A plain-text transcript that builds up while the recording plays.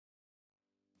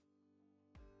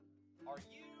Are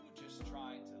you just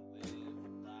trying to live,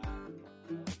 laugh,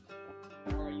 and love?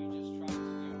 Or are you just trying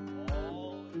to do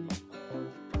all of the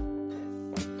above?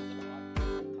 This is a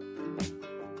podcast.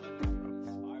 Whether you're an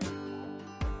inspiring talent,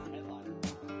 headline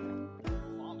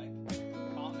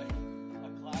comic, a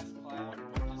class clown,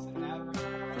 or just an average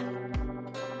person,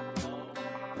 looking for a good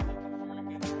time, my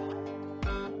friend.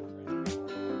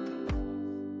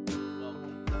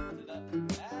 Welcome to the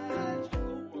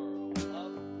magical world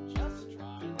of Just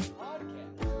Trying the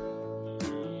Podcast.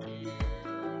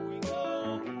 Here we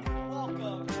go.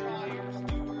 Welcome, tryers,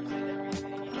 doers, and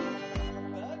everything in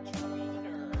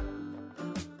betweener.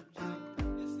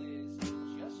 This is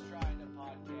Just Trying the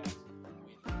Podcast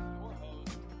with your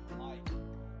host, Mike,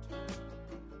 Tony,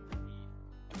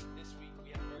 Heath. This week we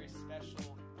have a very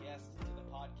special guest to the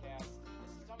podcast.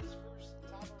 This is not his first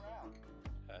time around.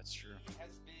 That's true. He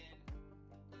has been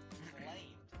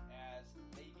claimed as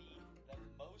maybe the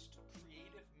most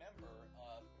creative member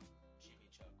of Jimmy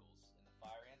Chuckles and the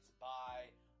Fire Ants by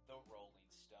the Rolling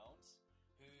Stones,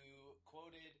 who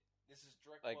quoted, this is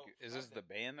direct Like, quote is from this the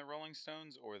band, The Rolling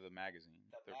Stones, or the magazine?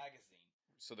 the magazine,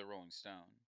 So the Rolling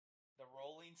Stone. the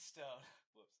Rolling Stone.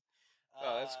 Whoops.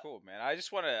 Oh, that's cool, man. I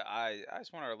just want to. I just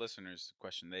want our listeners to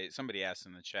question. Somebody asked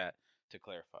in the chat to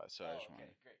clarify, so I just Okay,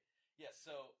 wanted. great. Yeah,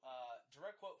 so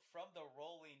direct quote from the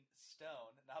Rolling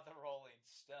Stone, not the Rolling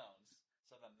Stones,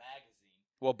 so the magazine.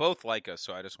 Well, both like us,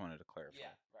 so I just wanted to clarify.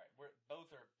 Yeah, right. We're both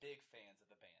are big fans of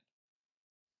the band.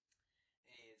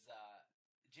 Is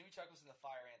Jimmy Chuckles and the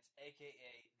Fire Ants,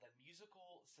 aka the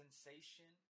musical sensation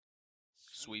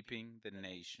Sweeping the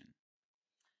nation.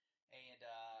 And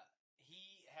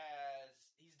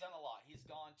he's done a lot. He's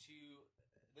gone to,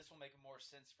 this will make more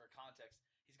sense for context.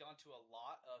 He's gone to a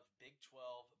lot of Big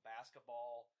 12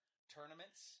 basketball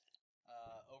tournaments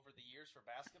over the years for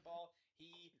basketball.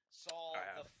 He saw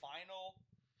the final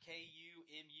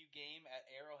KU-MU game at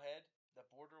Arrowhead, the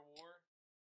border war.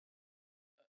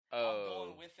 I'm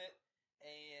going with it.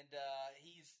 And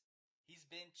he's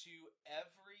been to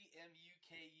every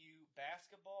MU-KU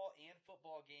basketball and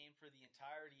football game for the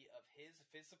entirety of his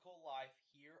physical life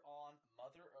here on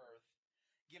Mother Earth.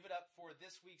 Give it up for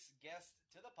this week's guest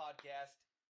to the podcast,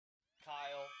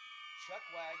 Kyle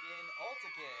Chuckwagon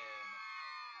Altikin.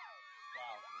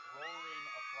 Wow, roaring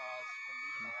applause from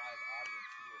even the live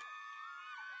audience here.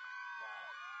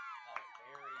 Wow,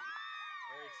 very,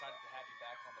 very excited to have you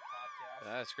back on the podcast.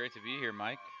 That's great to be here,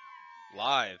 Mike.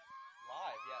 Live.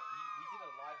 Live, yeah. We did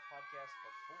a live podcast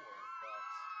before,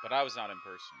 But I was not in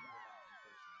person. you were not in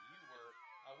person. You were,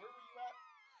 where were you at?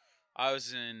 I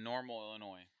was in Normal,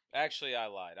 Illinois. Actually, I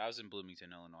lied. I was in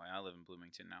Bloomington, Illinois. I live in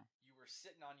Bloomington now. You were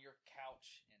sitting on your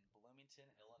couch in Bloomington,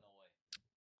 Illinois.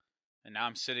 And now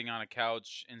I'm sitting on a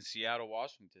couch in Seattle,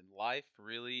 Washington. Life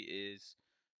really is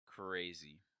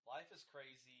crazy. Life is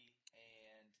crazy,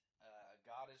 and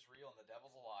God is real, and the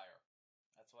devil's a liar.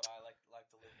 That's what I like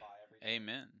to live by every day.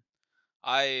 Amen.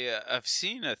 I've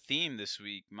seen a theme this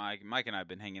week. Mike and I have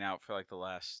been hanging out for like the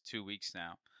last 2 weeks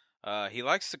now. He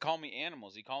likes to call me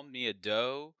animals. He called me a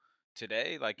doe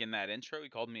today, like in that intro. He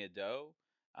called me a doe.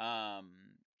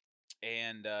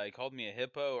 And he called me a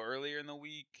hippo earlier in the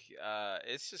week.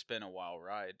 It's just been a wild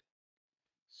ride.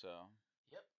 So.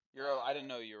 Yep. I didn't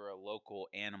know you were a local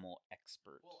animal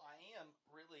expert. Well, I am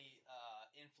really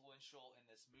influential in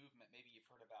this movement. Maybe you've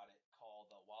heard about it,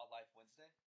 called Wildlife Wednesday.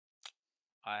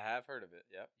 I have heard of it.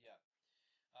 Yep. Yeah.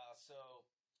 So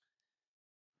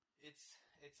it's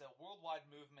a worldwide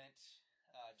movement.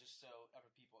 Just so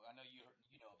other people, I know you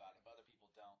know about it, but other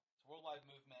people don't. It's a worldwide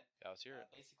movement. Yeah, let's hear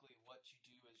it. Basically, what you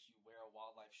do is you wear a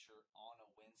wildlife shirt on a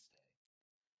Wednesday.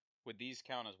 Would these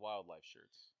count as wildlife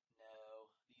shirts? No,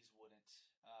 these wouldn't.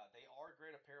 They are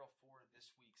great apparel for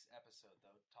this week's episode,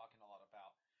 though, talking a lot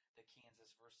about the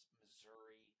Kansas versus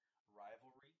Missouri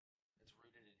rivalry. It's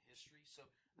rooted in history. So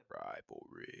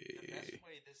Rivalry. the best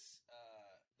way this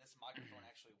microphone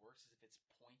actually works is if it's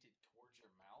pointed towards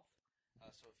your mouth.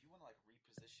 So if you want to like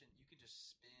reposition, you could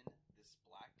just spin this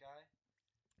black guy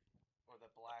or the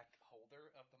black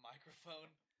holder of the microphone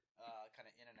kind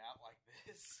of in and out like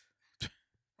this.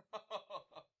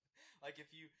 Like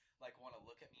if you like want to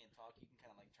look at me and talk, you can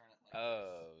kind of like turn it like this.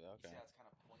 Oh, okay. You see how it's kind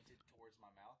of pointed towards my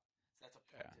mouth? So that's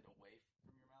pointed away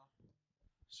from your mouth.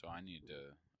 So I need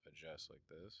to adjust like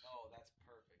this. Oh, that's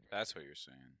perfect. Right? That's what you're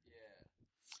saying. Yeah.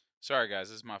 Sorry,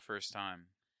 guys. This is my first time.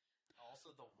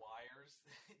 Also, the wires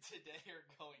today are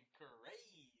going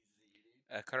crazy, dude.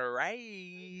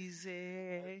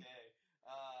 Crazy. Okay.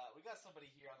 We got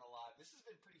somebody here on the live. This has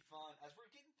been pretty fun. As we're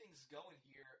getting things going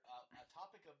here, a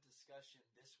topic of discussion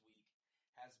this week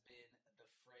has been the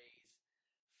phrase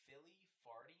Philly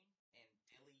farting and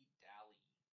dilly dally.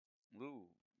 Ooh,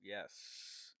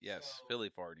 Yes. So, Philly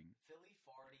farting. Philly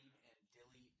farting and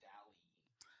dilly-dallying.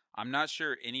 I'm not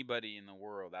sure anybody in the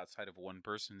world outside of one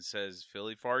person says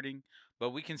Philly farting,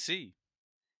 but we can see.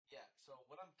 Yeah, so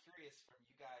what I'm curious from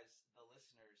you guys, the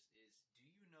listeners, is do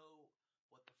you know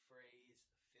what the phrase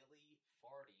Philly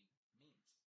farting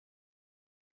means?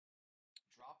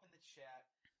 Drop in the chat,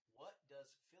 what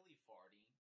does Philly farting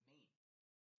mean?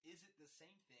 Is it the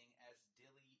same thing as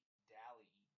dilly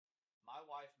dallying? My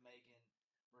wife Megan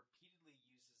repeatedly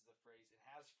uses the phrase and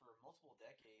has for multiple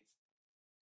decades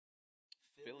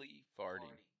Philly Farting.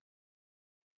 farting.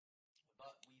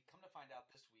 But we come to find out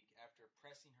this week after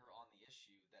pressing her on the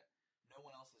issue that no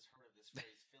one else has heard of this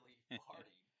phrase Philly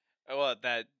farting. Well,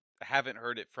 that haven't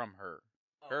heard it from her.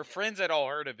 Oh, Her yeah. friends had all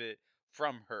heard of it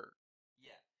from her.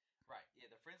 Yeah, right. Yeah,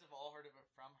 the friends have all heard of it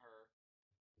from her.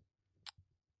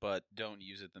 But don't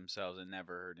use it themselves and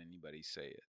never heard anybody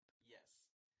say it. Yes.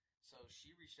 So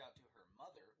she reached out to her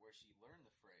mother where she learned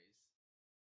the phrase,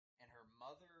 and her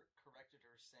mother corrected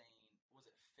her saying, was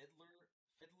it fiddler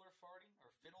farting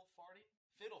or fiddle farting?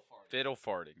 Fiddle farting. Fiddle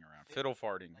farting around. Fiddle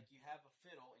farting. Like you have a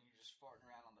fiddle and you're just farting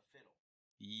around on the fiddle.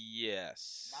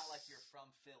 Yes. Not like you're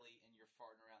from Philly and you're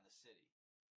farting around the city.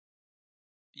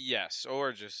 Yes,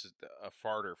 or just a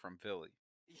farter from Philly.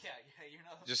 Yeah, you're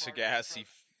not just a gassy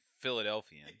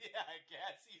Philadelphian. Yeah, a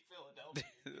gassy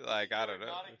Philadelphian. Like, I don't know.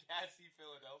 Not a gassy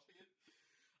Philadelphian.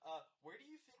 Where do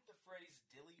you think the phrase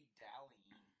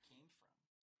dilly-dallying came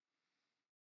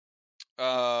from?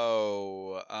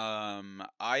 Oh,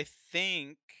 I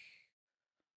think.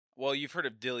 Well, you've heard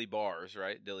of dilly bars,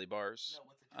 right? Dilly bars. No,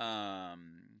 what's a dilly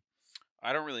bar?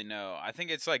 I don't really know. I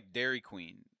think it's like Dairy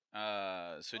Queen.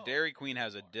 Dairy Queen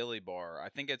has a dilly bar. I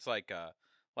think it's it's like a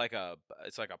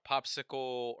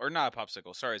popsicle, or not a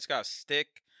popsicle. Sorry, it's got a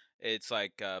stick. It's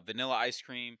like vanilla ice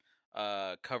cream,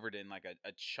 covered in like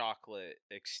a chocolate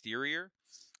exterior.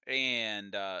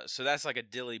 And so that's like a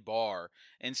dilly bar.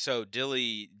 And so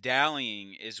dilly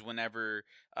dallying is whenever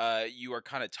you are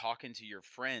kind of talking to your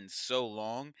friends so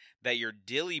long that your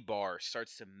dilly bar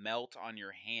starts to melt on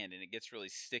your hand and it gets really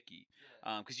sticky.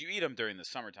 Because you eat them during the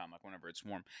summertime, like whenever it's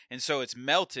warm. And so it's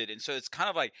melted. And so it's kind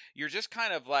of like, you're just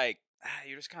kind of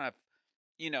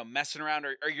messing around,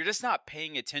 or you're just not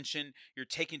paying attention. You're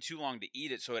taking too long to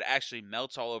eat it, so it actually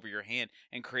melts all over your hand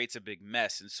and creates a big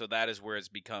mess. And so that is where it's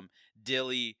become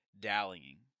dilly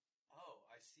dallying. Oh,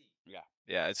 I see.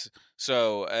 Yeah.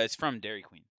 It's from Dairy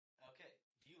Queen. Okay.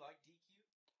 Do you like DQ?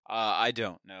 I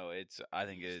don't know. I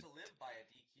think you it. Used to live by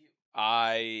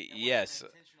a DQ. Yes. An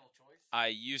intentional choice? I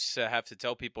used to have to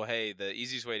tell people, hey, the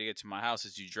easiest way to get to my house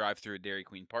is you drive through a Dairy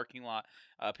Queen parking lot.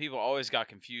 People always got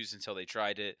confused until they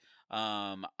tried it.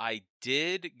 I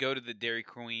did go to the Dairy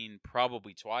Queen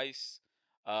probably twice.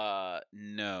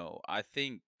 No, I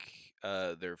think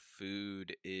their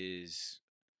food is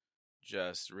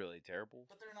just really terrible.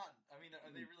 But they're not. I mean,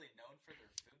 are they really known for their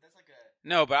food? That's like a.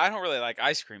 No, but I don't really like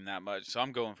ice cream that much, so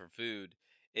I'm going for food.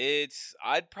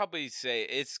 I'd probably say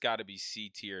it's got to be C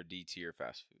tier, D tier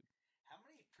fast food.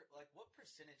 What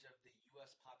percentage of the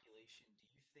U.S. population do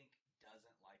you think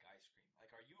doesn't like ice cream? Like,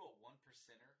 are you a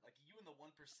 1%er? Like, are you in the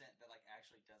 1% that like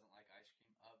actually doesn't like ice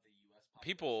cream of the U.S. population?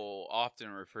 People often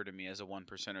refer to me as a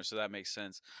 1%er, so that makes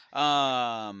sense.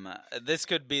 This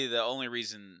could be the only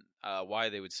reason why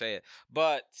they would say it.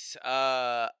 But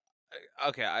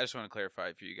okay, I just want to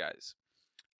clarify for you guys.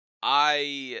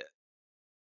 I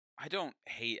don't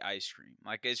hate ice cream.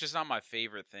 Like, it's just not my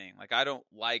favorite thing. Like, I don't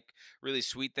like really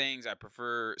sweet things. I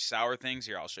prefer sour things.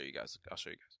 Here, I'll show you guys.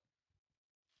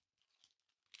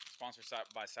 Sponsored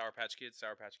by Sour Patch Kids.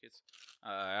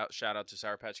 Shout out to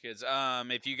Sour Patch Kids.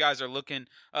 If you guys are looking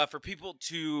for people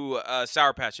to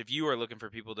Sour Patch, if you are looking for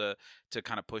people to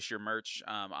kind of push your merch,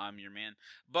 I'm your man.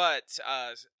 But so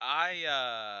I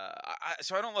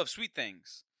don't love sweet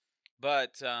things.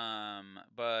 But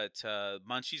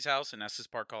Munchie's house in Estes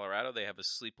Park, Colorado, they have a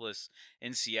Sleepless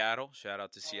in Seattle. Shout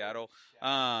out to Seattle.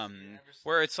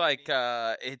 Where it's like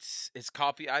it's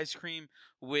coffee ice cream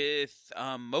with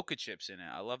mocha chips in it.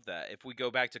 I love that. If we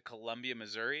go back to Columbia,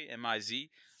 Missouri, MIZ,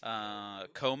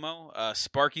 Como,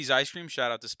 Sparky's ice cream.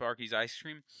 Shout out to Sparky's ice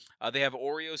cream. They have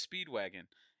Oreo Speedwagon.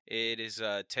 It is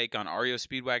a take on Oreo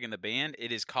Speedwagon, the band.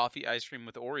 It is coffee ice cream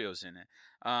with Oreos in it.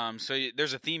 So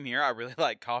there's a theme here. I really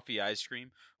like coffee ice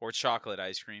cream or chocolate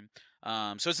ice cream.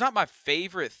 So it's not my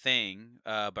favorite thing,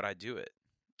 but I do it.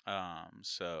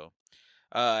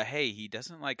 Hey, he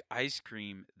doesn't like ice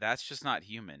cream. That's just not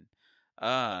human.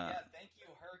 Yeah, thank you,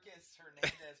 Hercus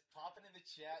Hernandez, popping in the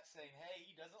chat saying, hey,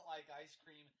 he doesn't like ice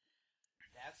cream.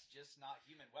 That's just not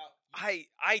human. Well, I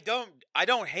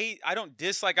don't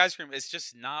dislike ice cream. It's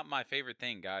just not my favorite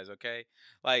thing, guys. Okay,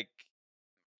 like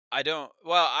I don't.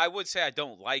 Well, I would say I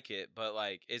don't like it, but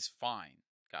like it's fine,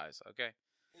 guys. Okay.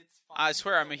 It's fine. I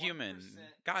swear You're I'm a the 1% human,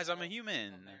 guys. I'm a of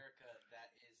human. America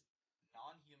that is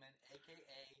non-human,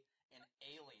 aka an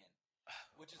alien,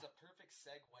 which is a perfect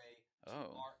segue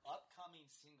to our upcoming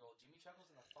single. Jimmy Chuckles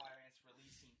and the Fire Ants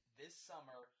releasing this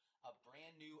summer a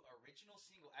brand new original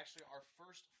single. Actually, our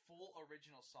first full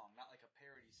original song, not like a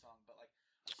parody song, but like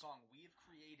a song we have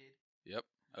created. Yep.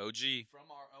 OG.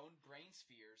 From our own brain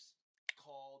spheres,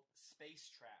 called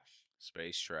Space Trash.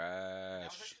 Space That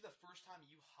was Trash. actually the first time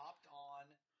you hopped on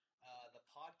the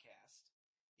podcast.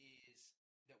 Is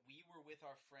that we were with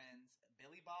our friends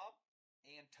Billy Bob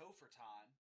and Topher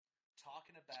Time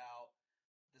talking about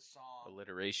the song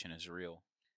Alliteration is real.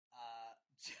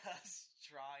 Just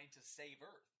Trying to Save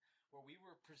Earth, where we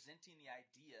were presenting the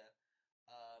idea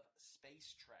of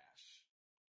space trash.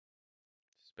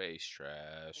 Space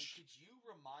And Trash. could you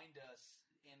remind us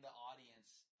in the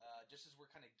audience, just as we're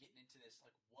kind of getting into this,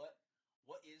 like what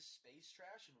is space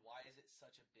trash and why is it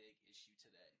such a big issue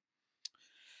today?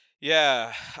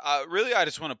 Yeah, really, I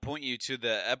just want to point you to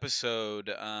the episode.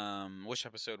 Which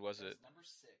episode was it? Number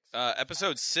 6.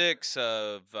 Episode 6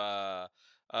 of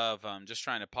just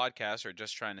trying to podcast or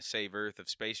just trying to save Earth of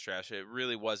space trash. It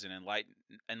really was an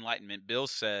enlightenment. Bill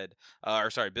said,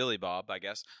 Billy Bob, I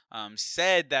guess,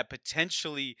 said that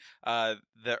potentially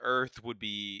the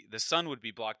sun would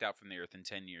be blocked out from the Earth in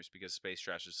 10 years because space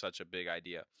trash is such a big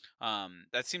idea.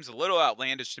 That seems a little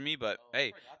outlandish to me, but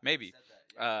hey, maybe.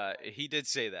 He did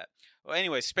say that. Well,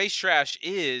 anyway, space trash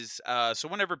is so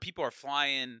whenever people are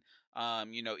flying,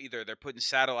 either they're putting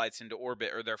satellites into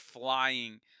orbit or they're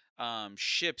flying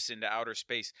ships into outer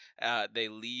space, they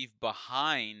leave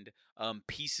behind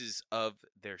pieces of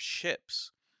their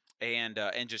ships and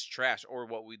just trash, or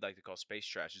what we'd like to call space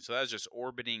trash. And so that's just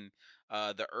orbiting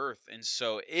the Earth. And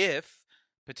so if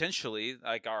potentially,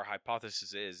 like our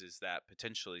hypothesis is that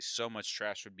potentially so much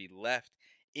trash would be left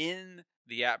in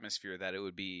the atmosphere that it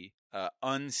would be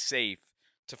unsafe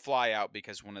to fly out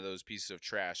because one of those pieces of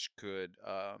trash could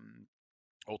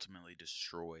ultimately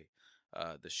destroy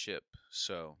the ship.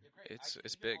 So Yeah,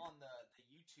 it's big. On the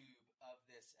YouTube of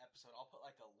this episode, I'll put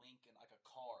like a link and like a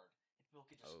card, and people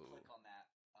can just click on that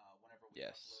whenever we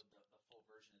upload the full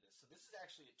version of this. So this is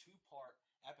actually a 2-part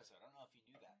episode. I don't know if you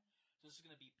knew that. So this is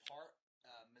going to be part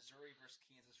Missouri versus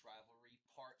Kansas rivalry,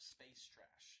 part space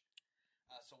trash.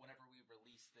 So whenever we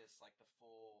release this, like the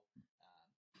full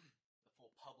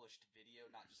published video,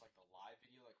 not just like the live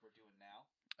video like we're doing now.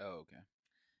 Oh, okay.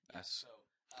 Yeah,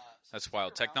 That's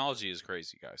wild. Technology is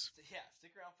crazy, guys. So yeah,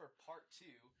 stick around for part 2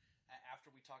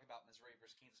 after we talk about Missouri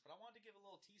versus Kansas. But I wanted to give a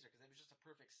little teaser because it was just a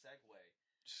perfect segue.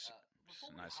 Just Before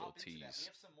a nice little tease.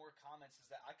 We have some more comments. Is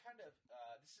that I kind of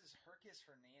this is Herkis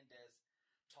Hernandez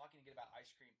talking again about ice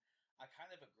cream. I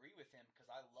kind of agree with him because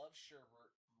I love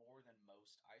sherbet more than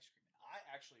most ice cream. And I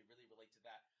actually really relate to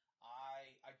that.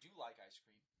 I do like ice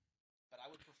cream, but I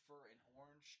would prefer an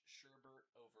orange sherbet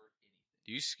over anything.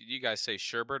 Do you guys say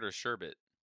sherbet or sherbet?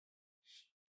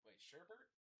 Wait, sherbet?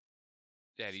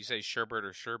 Yeah, do you say sherbet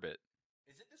or sherbet?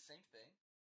 Is it the same thing?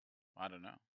 I don't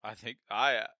know. I think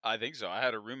so. I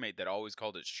had a roommate that always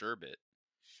called it sherbet.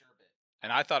 Sherbet.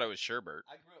 And I thought it was sherbet.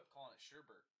 I grew up calling it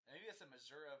sherbet. Maybe that's a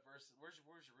Missouri versus where's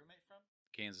your roommate from?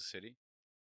 Kansas City.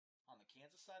 On the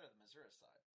Kansas side or the Missouri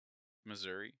side?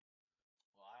 Missouri.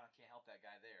 Well, I can't help that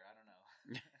guy there. I don't know.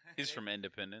 He's from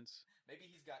Independence. Maybe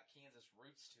he's got Kansas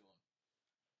roots to him.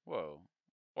 Whoa.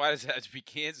 Why does it have to be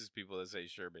Kansas people that say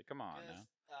sherbet? Come on now.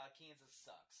 Kansas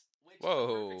sucks. Which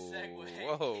whoa. Is a perfect segue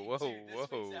whoa.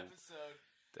 this week's episode.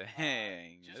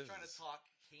 Dang. Just trying to talk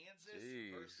Kansas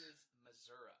versus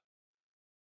Missouri.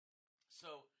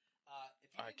 So,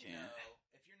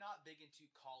 if you're not big into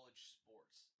college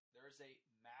sports, there is a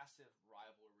massive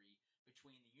rivalry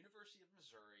between the University of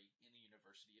Missouri and the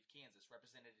University of Kansas,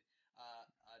 represented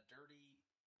dirty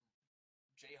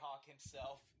Jayhawk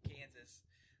himself, Kansas.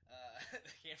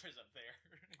 The camera's up there.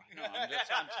 No,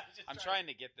 I'm trying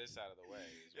to get this out of the way.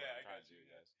 Is what I'm trying to do,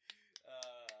 guys.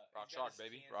 Rock chalk,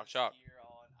 baby. Rock chalk.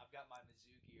 I've got my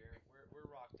Mizzou gear. We're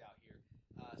rocked out here.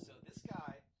 So this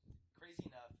guy, crazy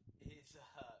enough, is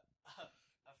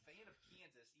a fan of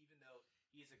Kansas, even though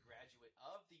he is a graduate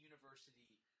of the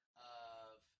University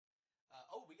of.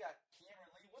 We got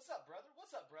Cameron Lee. What's up, brother?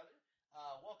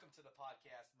 Welcome to the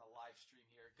podcast and the live stream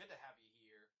here. Good to have you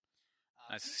here.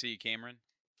 Nice to see you, Cameron.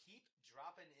 Keep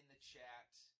dropping in the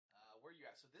chat where you're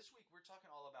at. So this week we're talking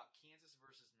all about Kansas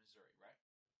versus Missouri, right?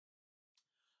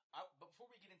 But before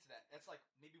we get into that, that's like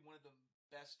maybe one of the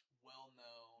best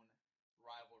well-known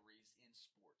rivalries in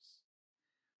sports.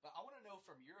 But I want to know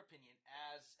from your opinion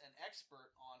as an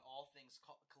expert on all things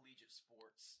collegiate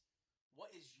sports,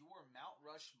 what is your Mount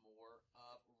Rushmore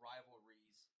of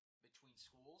rivalries between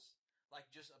schools? Like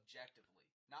just objectively,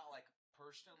 not like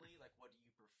personally. Like what do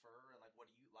you prefer and like what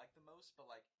do you like the most? But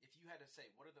like if you had to say,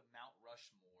 what are the Mount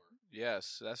Rushmore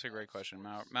Yes, that's a great question.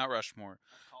 sports Mount Rushmore. of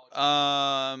college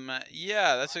sports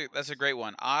Yeah, that's a rivalries? great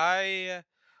one.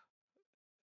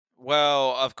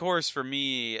 Well, of course, for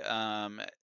me,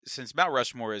 since Mount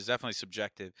Rushmore is definitely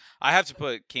subjective, I have to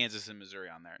put Kansas and Missouri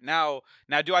on there. Now,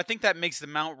 do I think that makes the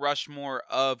Mount Rushmore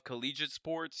of collegiate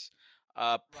sports?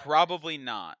 Rivalries. Probably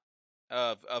not.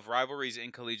 Of rivalries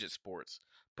in collegiate sports,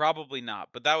 probably not.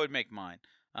 But that would make mine.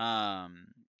 Um,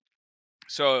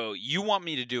 so you want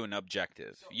me to do an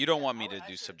objective? So You don't yeah, want I me would to do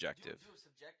actually subjective? do a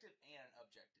subjective and an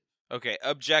objective. Okay,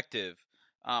 objective.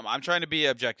 I'm trying to be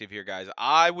objective here, guys.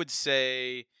 I would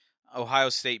say Ohio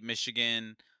State,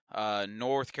 Michigan,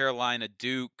 North Carolina,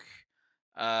 Duke.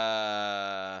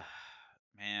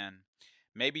 Man,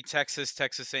 maybe Texas,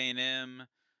 Texas A&M,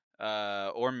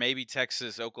 or maybe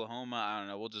Texas, Oklahoma. I don't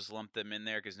know. We'll just lump them in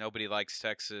there because nobody likes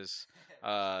Texas.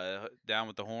 Down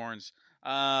with the horns.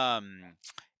 Auburn,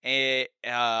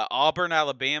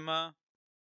 Alabama,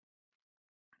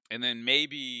 and then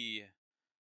maybe.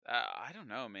 I don't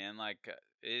know, man. Like,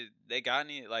 they got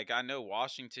any? Like, I know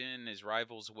Washington is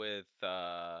rivals with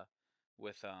Oregon.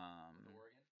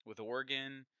 with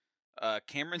Oregon.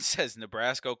 Cameron says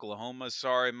Nebraska, Oklahoma.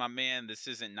 Sorry, my man. This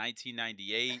isn't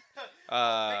 1998.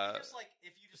 Well, maybe just like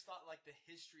if you just thought like the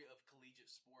history of collegiate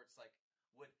sports, like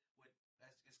would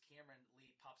as Cameron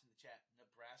Lee pops in the chat,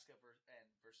 Nebraska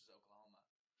versus Oklahoma.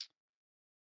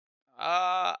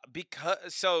 Because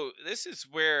so this is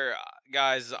where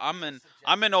guys, I'm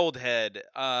Subjective. an old head.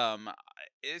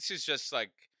 This is just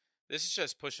like this is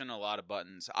just pushing a lot of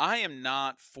buttons. I am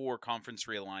not for conference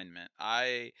realignment.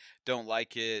 I don't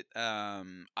like it.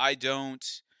 I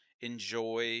don't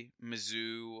enjoy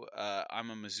Mizzou. I'm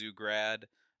a Mizzou grad.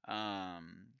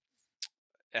 Um,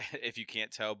 if you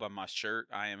can't tell by my shirt,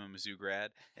 I am a Mizzou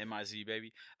grad. MIZ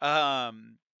baby.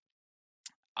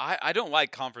 I don't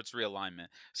like conference realignment.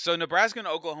 So Nebraska and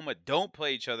Oklahoma don't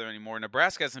play each other anymore.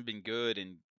 Nebraska hasn't been good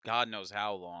in God knows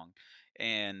how long,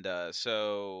 and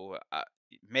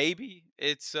maybe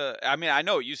it's. I mean, I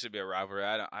know it used to be a rivalry.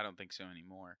 I don't think so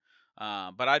anymore.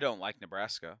 But I don't like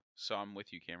Nebraska, so I'm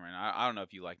with you, Cameron. I don't know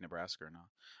if you like Nebraska or not.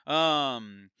 I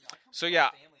come So from yeah.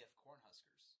 a family of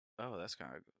Cornhuskers. Oh, that's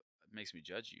kind of makes me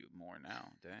judge you more now.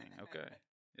 Dang. Okay.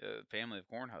 Family of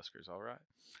Cornhuskers. All right.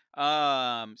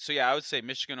 So yeah, I would say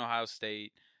Michigan, Ohio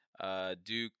State,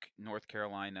 Duke, North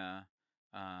Carolina,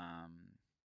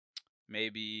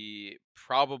 maybe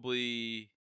probably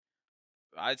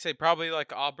I'd say probably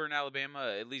like Auburn,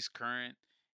 Alabama, at least current,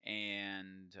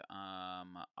 and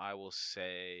I will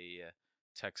say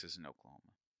Texas and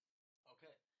Oklahoma.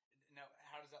 Okay. Now,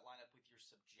 how does that line up with your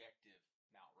subjective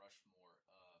Mount Rushmore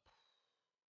of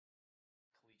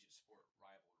collegiate sport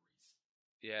rivalries?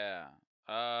 Yeah.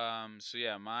 So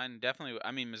yeah, mine definitely.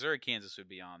 I mean, Missouri, Kansas would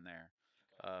be on there.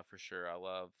 Okay. For sure. I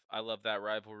love that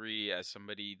rivalry. As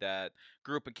somebody that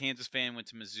grew up a Kansas fan, went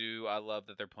to Mizzou. I love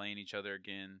that they're playing each other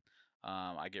again.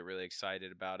 I get really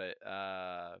excited about it.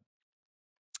 I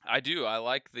do. I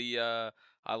like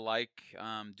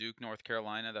Duke, North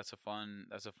Carolina. That's a fun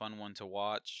one to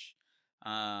watch.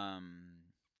 Um,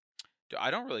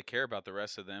 I don't really care about the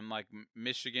rest of them. Like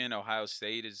Michigan, Ohio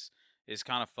State is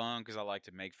kind of fun because I like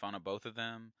to make fun of both of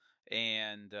them,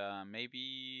 and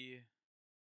maybe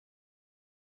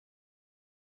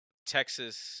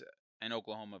Texas and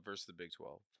Oklahoma versus the Big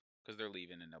 12 because they're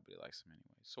leaving and nobody likes them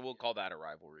anyway. So we'll call that a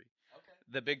rivalry. Okay.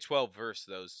 The Big 12 versus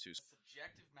those two.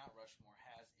 Subjective Mount Rushmore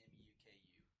has MUKU.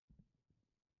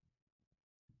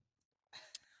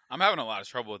 I'm having a lot of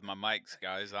trouble with my mics,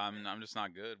 guys. I'm just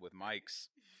not good with mics,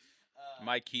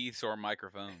 mic keys or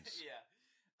microphones. Yeah.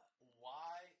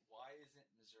 Why isn't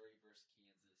Missouri versus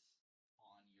Kansas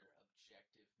on your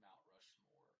objective Mount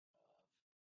Rushmore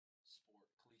of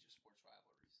collegiate sports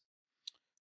rivalries?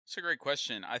 It's a great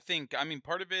question. I mean,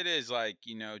 part of it is like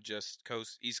just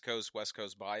East Coast, West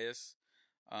Coast bias.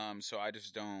 So I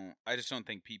just don't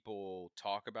think people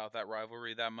talk about that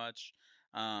rivalry that much.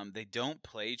 They don't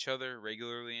play each other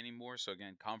regularly anymore. So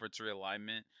again, conference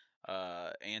realignment,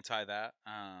 anti that.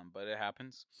 But it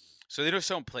happens. So they just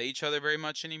don't play each other very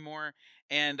much anymore.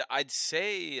 And I'd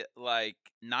say like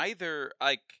neither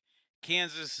like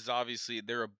Kansas is obviously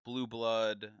they're a blue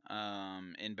blood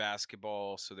in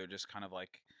basketball, so they're just kind of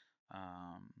like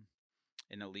um,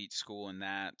 an elite school in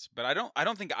that. But I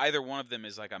don't think either one of them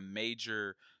is like a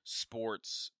major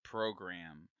sports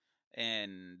program.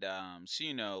 And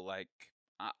so like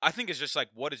I think it's just like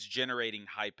what is generating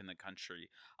hype in the country.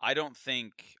 I don't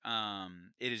think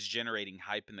it is generating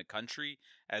hype in the country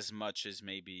as much as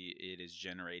maybe it is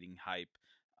generating hype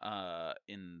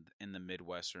in the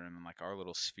Midwest or in like our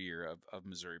little sphere of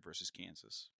Missouri versus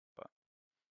Kansas. But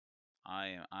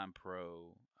I'm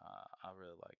pro. I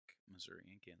really like Missouri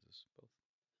and Kansas both.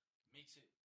 Me too.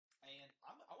 And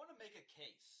I want to make a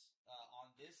case on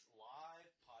this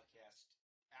live podcast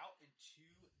out into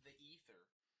the ether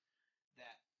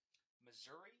that the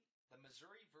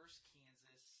Missouri versus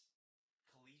Kansas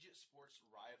collegiate sports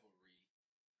rivalry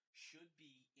should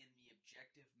be in the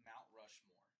objective Mount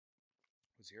Rushmore.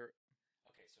 Let's hear it.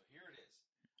 Okay, so here it is.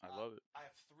 I love it. I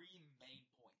have 3 main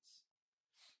points.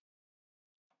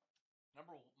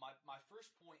 My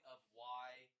first point of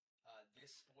why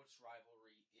this sports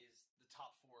rivalry is the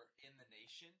top 4 in the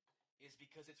nation is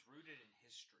because it's rooted in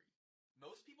history.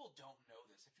 Most people don't know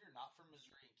this. If you're not from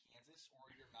Missouri and Kansas,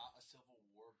 or you're not a Civil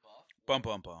War buff, a buff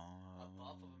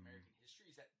of American history,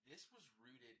 is that this was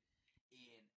rooted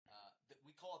in we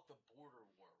call it the Border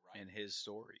War, right? In his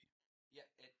story. Yeah.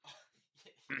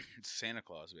 It's Santa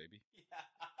Claus, baby. Yeah.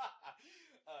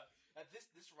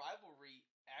 This rivalry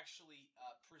actually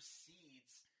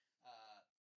precedes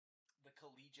the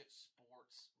collegiate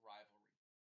sports rivalry.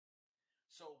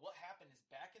 So what happened is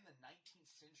back in the 19th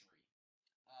century,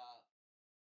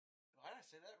 why did I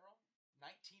say that wrong?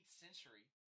 19th century.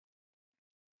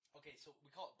 Okay, so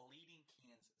we call it Bleeding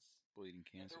Kansas. Bleeding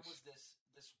Kansas. And there was this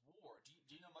war.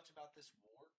 Do you know much about this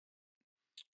war?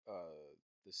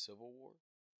 The Civil War.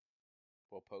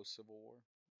 Well, post-Civil War,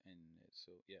 and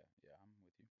so yeah, I'm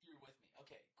with you. You're with me.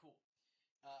 Okay, cool.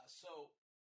 So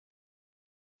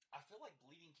I feel like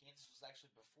Bleeding Kansas was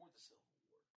actually before the Civil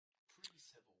War,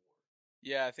 pre-Civil War.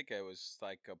 Yeah, I think it was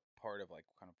like a part of like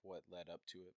kind of what led up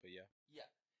to it, but yeah.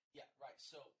 Yeah, right.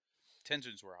 So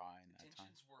tensions were high in that time.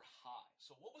 Tensions were high.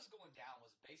 So what was going down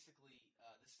was basically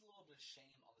this is a little bit of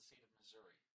shame on the state of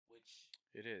Missouri, which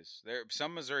it is.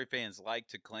 Some Missouri fans like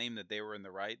to claim that they were in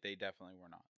the right. They definitely were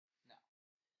not.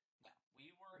 No,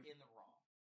 we were in the wrong.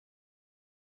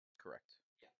 Correct.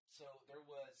 Yeah. So there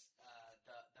was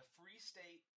the free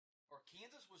state, or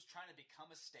Kansas was trying to become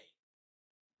a state,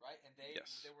 right? And they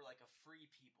were like a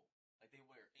free people, like they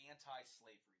were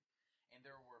anti-slavery, and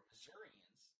there were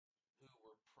Missourians who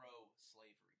were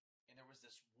pro-slavery, and there was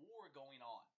this war going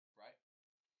on, right?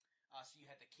 So you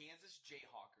had the Kansas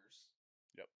Jayhawkers,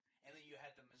 yep, and then you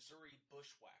had the Missouri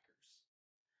Bushwhackers.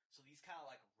 So these kind of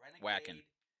like renegade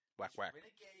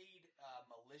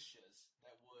militias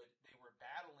that they were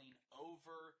battling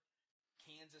over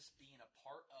Kansas being a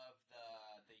part of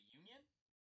the Union.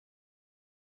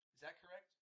 Is that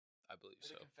correct? I believe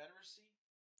so. The Confederacy?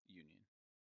 Union.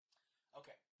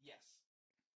 Okay, yes.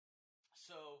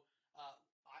 So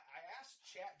I asked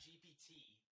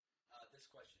ChatGPT this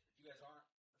question. If you guys aren't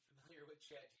familiar with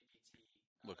ChatGPT,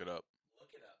 look it up.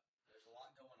 Look it up. There's a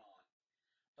lot going on.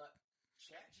 But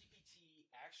ChatGPT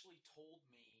actually told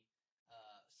me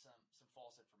some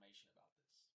false information about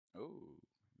this. Oh,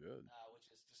 good. Which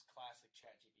is just classic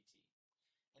ChatGPT.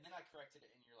 And then I corrected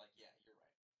it, and you're like, yeah, you're right.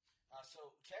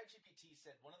 So ChatGPT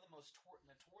said one of the most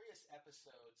notorious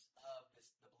episodes of the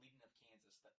Bleeding of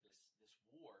Kansas, this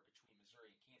war between Missouri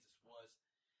and Kansas,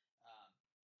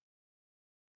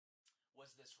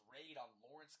 was this raid on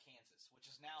Lawrence, Kansas, which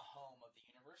is now home of the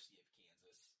University of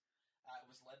Kansas. It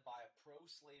was led by a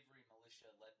pro-slavery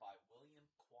militia led by William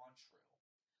Quantrill.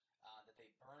 That they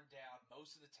burned down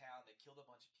most of the town. They killed a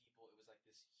bunch of people. It was like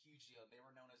this huge deal. They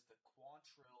were known as the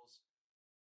Quantrill's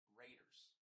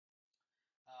Raiders.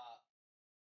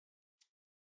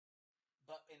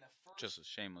 But in the first... Just a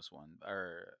shameless one,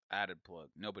 or added plug.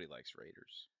 Nobody likes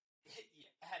Raiders. Yeah,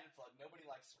 added plug. Nobody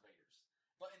likes the Raiders.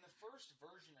 But in the first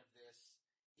version of this,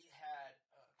 it had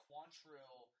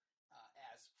Quantrill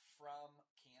as from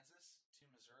Kansas to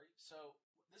Missouri. So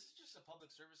this is just a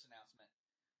public service announcement.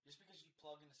 Just because you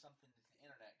plug into something to the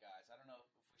internet, guys, I don't know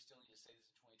if we still need to say this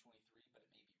in 2023, but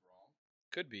it may be wrong.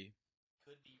 Could be.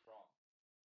 Could be wrong.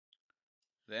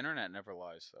 The internet never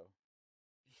lies, though.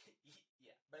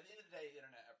 Yeah, but at the end of the day, the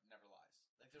internet never lies.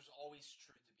 Like, there's always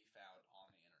truth to be found on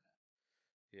the internet.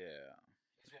 Yeah.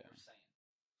 Is what we're saying.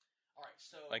 All right,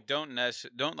 so like don't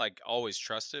like always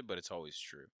trust it, but it's always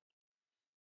true.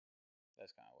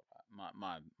 That's kind of what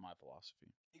my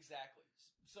philosophy. Exactly.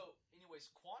 So,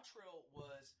 anyways, Quantrill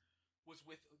was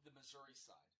with the Missouri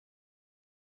side.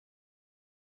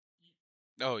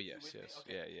 Oh yes.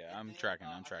 Okay. Yeah. And I'm tracking,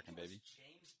 baby.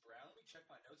 James Brown. Let me check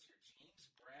my notes here.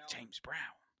 James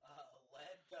Brown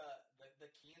led the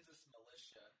Kansas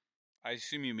militia. I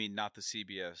assume you mean not the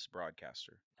CBS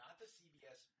broadcaster. Not the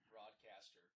CBS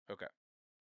broadcaster. Okay.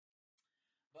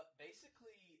 But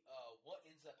basically, what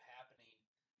ends up happening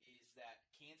is that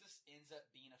Kansas ends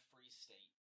up being a free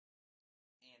state,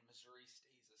 and Missouri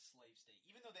stays a slave state,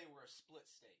 even though they were a split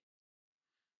state.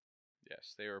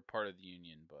 Yes, they were part of the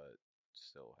Union, but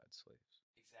still had slaves.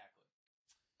 Exactly.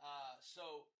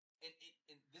 And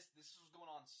this was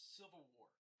going on Civil War.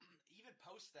 Even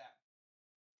post that,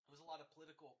 there was a lot of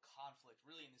political conflict,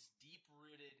 really, in this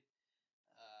deep-rooted.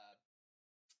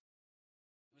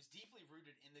 It was deeply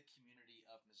rooted in the community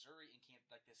of Missouri and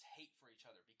Kansas, like this hate for each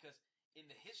other. Because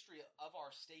in the history of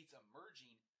our states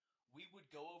emerging, we would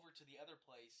go over to the other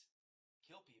place,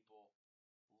 kill people,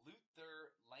 loot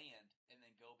their land, and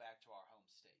then go back to our home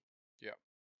state. Yeah.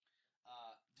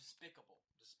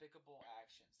 Despicable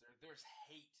actions. There's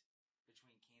hate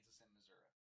between Kansas and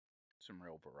Missouri. Some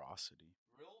real veracity.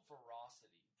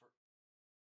 Veracity.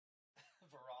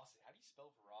 Veracity. How do you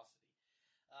spell veracity?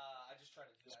 I just try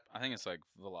to do that. I think it's like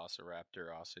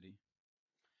velociraptorosity.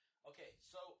 Okay,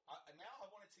 so now I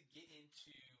wanted to get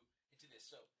into this.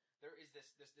 So there is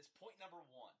this point number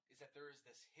one is that there is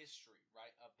this history,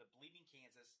 right, of the Bleeding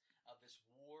Kansas, of this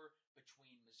war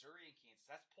between Missouri and Kansas.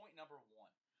 That's point number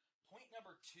one. Point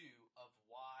number two of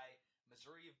why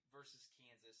Missouri versus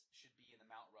Kansas should be in the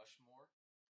Mount Rushmore.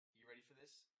 You ready for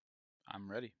this? I'm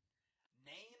ready.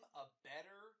 Name a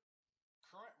better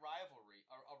current rivalry,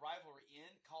 or a rivalry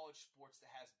in college sports that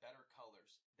has better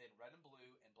colors than red and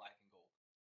blue and black and gold.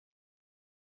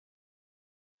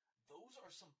 Those are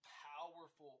some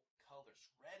powerful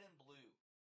colors, red and blue.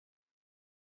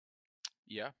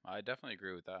 Yeah, I definitely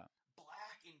agree with that.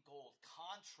 Black and gold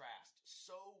contrast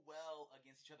so well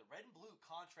against each other. Red and blue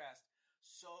contrast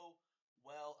so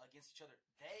well against each other.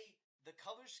 The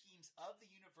color schemes of the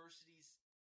universities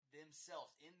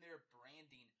themselves in their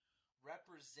branding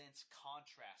represents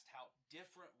contrast, how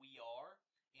different we are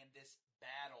in this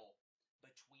battle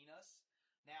between us.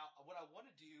 Now, what I want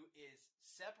to do is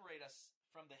separate us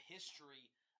from the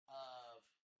history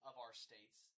of our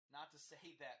states. Not to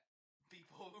say that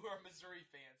people who are Missouri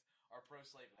fans are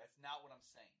pro-slavery. That's not what I'm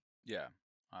saying. Yeah,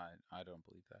 I don't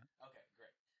believe that. Okay,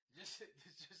 great. Just so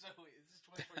this is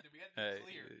 2023. We got to be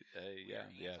clear.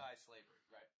 Yeah. Anti-slavery,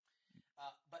 right?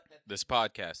 But this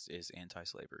podcast is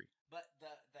anti-slavery. But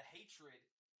the hatred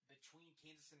between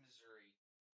Kansas and Missouri,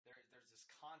 there's this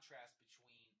contrast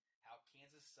between how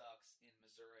Kansas sucks and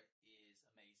Missouri is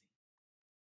amazing.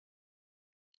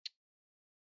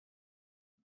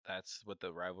 That's what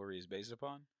the rivalry is based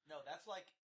upon? No, that's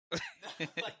like there's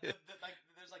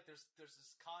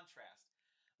this contrast.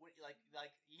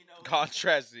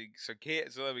 Contrasting. So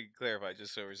let me clarify,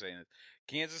 just so we're saying this.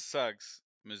 Kansas sucks,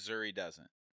 Missouri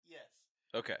doesn't. Yes.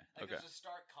 Okay. There's a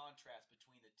stark contrast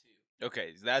between the two.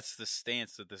 Okay, that's the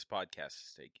stance that this podcast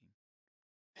is taking.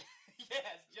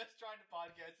 Yes, just trying to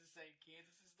podcast is saying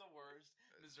Kansas is the worst,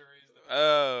 Missouri is the worst.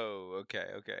 Oh,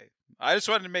 okay. I just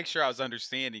wanted to make sure I was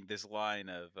understanding this line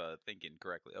of thinking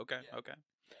correctly. Okay. Yeah, so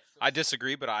I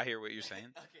disagree, but I hear what you're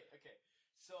saying. Okay.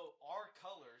 So our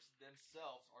colors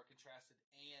themselves are contrasted,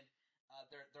 and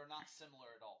they're not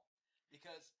similar at all.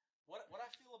 Because what I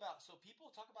feel about, so people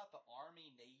talk about the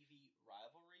Army-Navy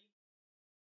rivalry.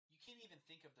 You can't even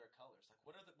think of their colors. Like,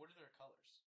 what are their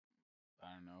colors?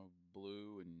 I don't know,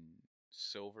 blue and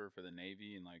silver for the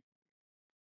Navy, and like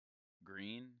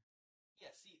green.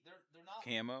 Yeah, see, they're not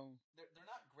camo. They're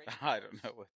not great. I don't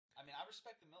know what. I mean, I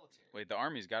respect the military. Wait, the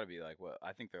Army's got to be like what?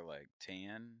 I think they're like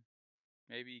tan,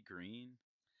 maybe green.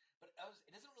 But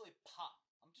it doesn't really pop.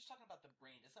 I'm just talking about the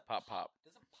brain. It doesn't pop.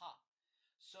 It doesn't pop.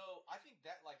 So I think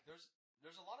that like there's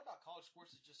a lot about college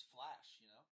sports that just flash.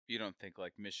 You don't think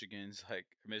like Michigan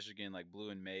like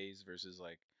blue and maize versus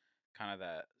like kind of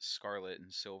that scarlet and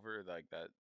silver like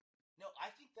that. No, I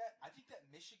think that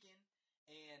Michigan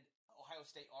and Ohio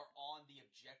State are on the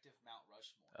objective Mount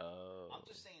Rushmore. Oh. I'm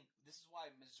just saying this is why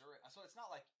Missouri. So it's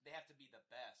not like they have to be the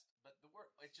best, but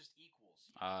it's just equals.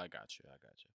 I got you. All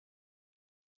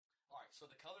right, so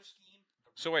the color scheme.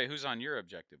 So wait, who's on your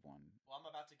objective one? Well, I'm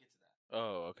about to get to that.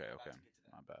 Oh, okay.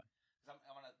 My bad. Because I'm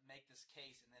going to make this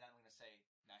case, and then I'm going to say,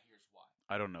 now here's why.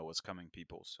 I don't know what's coming,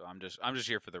 people. So I'm just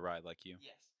here for the ride, like you.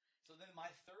 Yes. So then my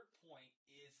third point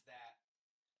is that.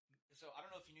 So I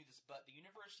don't know if you knew this, but the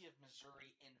University of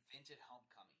Missouri invented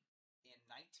homecoming in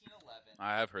 1911.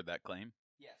 I have heard that claim.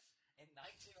 Yes, in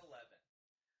 1911,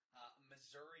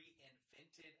 Missouri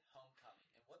invented homecoming,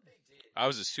 and what they did. I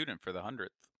was a student for the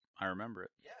 100th. I remember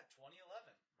it. Yeah, 2011,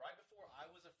 right before I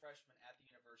was a freshman at the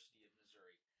University of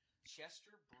Missouri.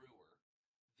 Chester Brewer,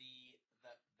 the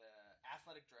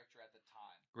athletic director at the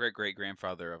time.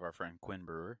 Great-great-grandfather of our friend Quinn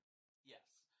Brewer. Yes.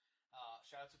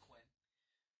 Shout out to Quinn.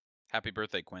 Happy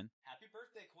birthday, Quinn. Happy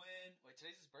birthday, Quinn. Wait,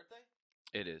 today's his birthday?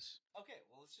 It is. Okay,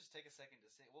 well, let's just take a second to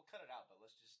say. We'll cut it out, but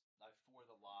let's like for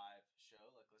the live show.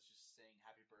 Like, let's just sing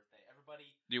 "Happy Birthday,"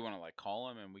 everybody. Do you want to like call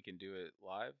him and we can do it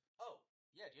live? Oh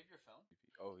yeah, do you have your phone?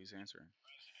 Oh, he's answering.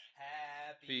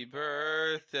 Happy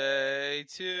birthday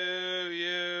to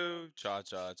you, cha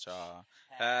cha cha.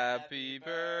 Happy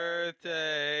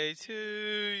birthday to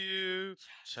you,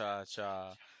 cha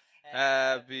cha.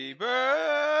 Happy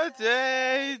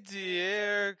birthday,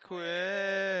 dear Quinn.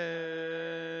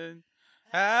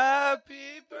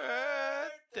 Happy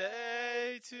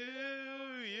birthday to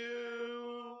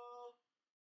you.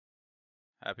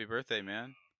 Happy birthday,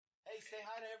 man. Hey, say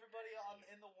hi to everybody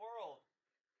in the world.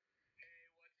 Hey,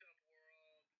 what's up,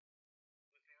 world?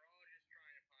 Listen, we're all just trying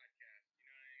to podcast, you know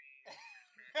what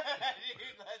I mean?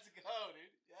 Dude, let's go,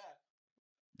 dude. Yeah.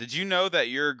 Did you know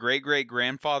that your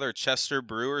great-great-grandfather Chester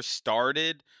Brewer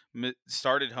started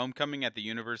homecoming at the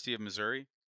University of Missouri?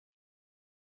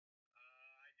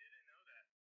 I didn't know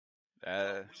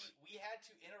that. We had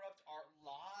to interrupt our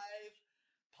live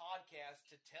podcast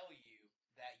to tell you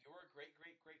that your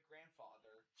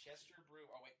great-great-great-grandfather Chester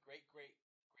Brewer. Oh wait,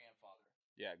 great-great-grandfather.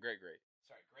 Yeah, great.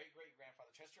 Sorry,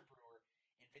 great-great-grandfather Chester Brewer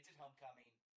invented homecoming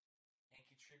and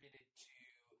contributed to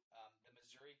the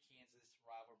Missouri-Kansas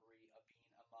rivalry of being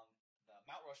among the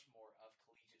Mount Rushmore of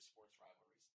collegiate sports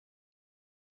rivalries.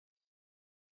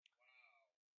 Wow.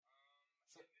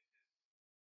 So this is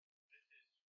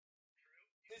true?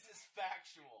 this is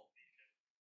factual.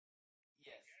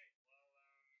 Yes. Okay,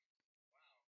 well, wow.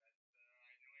 That's,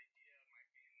 I had no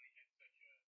idea my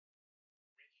family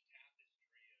had such a rich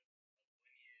tapestry of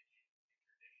lineage and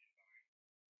tradition behind it.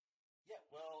 Yeah,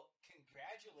 well,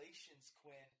 congratulations,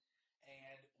 Quinn,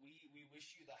 and we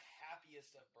wish you the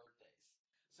happiest of birthdays.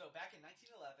 So back in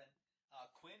 1911,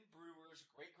 Quinn Brewer's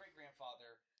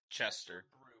great-great-grandfather, Chester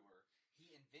Brewer,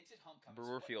 he invented homecoming.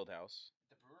 Brewer Fieldhouse.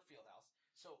 The Brewer Fieldhouse.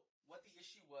 So what the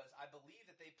issue was, I believe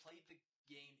that they played the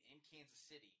game in Kansas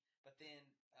City, but then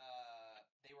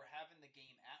they were having the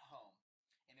game at home,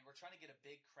 and they were trying to get a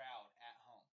big crowd at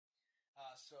home.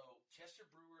 So Chester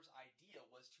Brewer's idea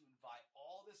was to invite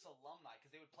all this alumni,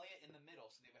 because they would play it in the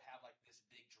middle, so they would have like this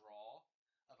big draw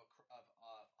of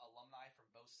alumni from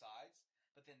both sides.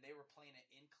 But then they were playing it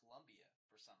in Columbia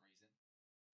for some reason,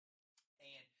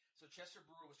 and so Chester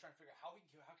Brewer was trying to figure out how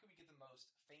can we get the most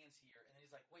fans here. And then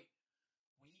he's like, wait,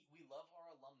 we love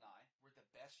our alumni. We're the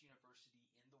best university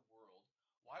in the world.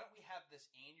 Why don't we have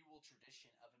this annual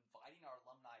tradition of inviting our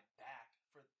alumni back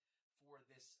for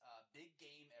this big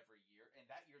game every year? And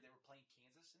that year they were playing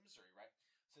Kansas and Missouri, right?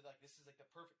 So like this is like the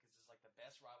perfect, because it's like the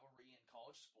best rivalry in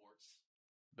college sports.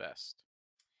 Best.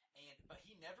 But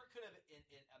he never could have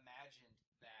imagined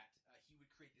that he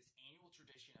would create this annual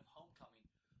tradition of homecoming,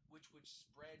 which would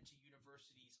spread to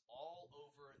universities all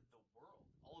over the world,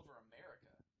 all over America.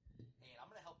 And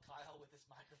I'm going to help Kyle with this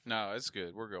microphone. No, it's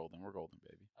good. We're golden,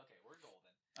 baby. Okay, we're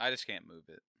golden. I just can't move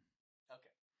it.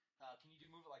 Okay. Can you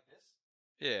move it like this?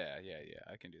 Yeah,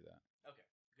 I can do that. Okay,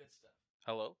 good stuff.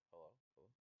 Hello. All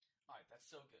right, that's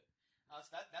so good.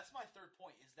 So that's my third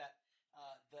point, is that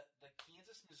the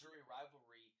Kansas-Missouri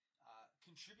rivalry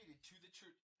contributed to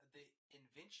the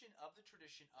invention of the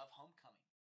tradition of homecoming.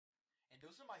 And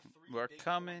those are my three We're big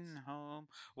coming points. home.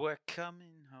 We're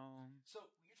coming home. So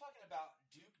you're talking about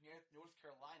Duke, North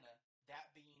Carolina,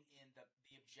 that being in the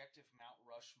objective Mount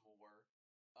Rushmore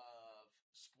of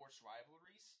sports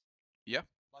rivalries. Yeah.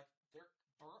 Like, they're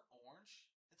burnt orange.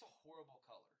 It's a horrible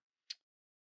color.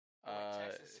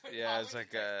 Texas. Yeah, it's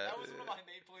like that was one of my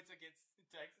main points against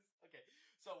Texas. Okay,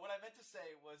 so what I meant to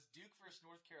say was Duke versus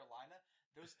North Carolina.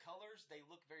 Those colors, they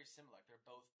look very similar. Like they're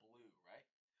both blue, right?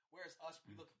 Whereas us,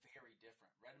 we look very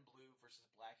different. Red and blue versus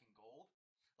black and gold.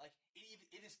 Like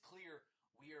it is clear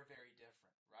we are very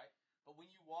different, right? But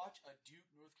when you watch a Duke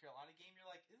North Carolina game, you're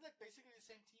like, isn't that basically the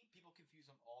same team? People confuse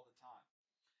them all the time.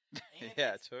 And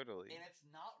yeah, totally. And it's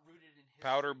not rooted in history.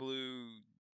 Powder blue,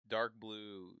 dark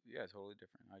blue. Yeah, totally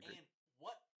different. I agree. And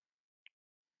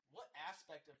what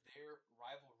aspect of their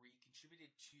rivalry contributed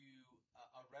to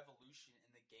a revolution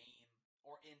in the game,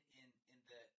 or in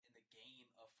the game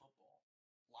of football,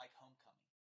 like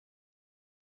homecoming?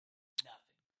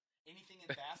 Nothing. Anything in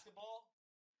basketball?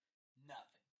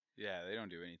 Nothing. Yeah, they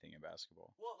don't do anything in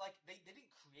basketball. Well, like they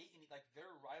didn't create any, like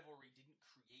their rivalry didn't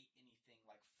create anything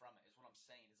like from it, is what I'm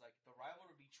saying. Is like the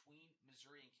rivalry between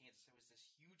Missouri and Kansas, it was this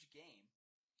huge game.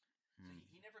 So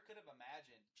he never could have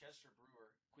imagined, Chester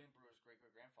Brewer, Quinn Brewer's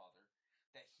great-great-grandfather,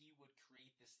 that he would create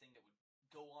this thing that would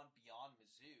go on beyond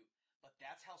Mizzou. But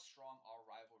that's how strong our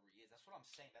rivalry is. That's what I'm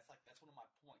saying. That's one of my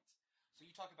points. So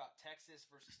you talk about Texas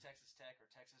versus Texas Tech, or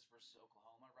Texas versus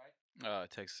Oklahoma, right?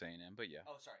 Texas A&M, but yeah.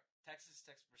 Oh, sorry. Texas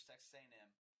Tech versus Texas A&M.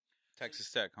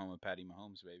 Texas Tech, home of Patty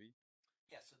Mahomes, baby.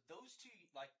 Yeah, so those two,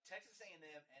 like Texas A&M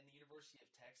and the University of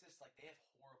Texas, like they have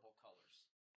horrible colors.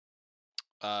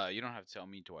 You don't have to tell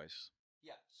me twice.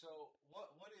 Yeah. So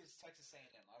what is Texas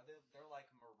A&M? Are they're like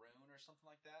maroon or something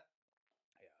like that?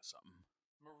 Yeah, something.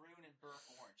 Maroon and burnt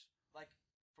orange. Like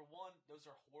for one, those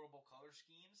are horrible color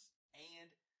schemes, and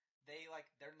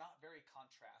they're not very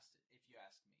contrasted, if you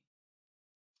ask me.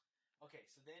 Okay,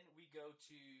 so then we go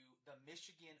to the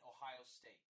Michigan Ohio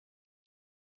State.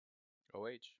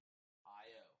 OH.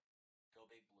 IO. Go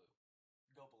Big Blue.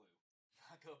 Go Blue.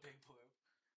 Go Big Blue.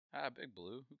 Big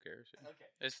Blue. Who cares?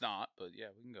 Okay. It's not, but yeah,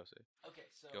 we can go say. Okay,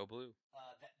 so Go Blue.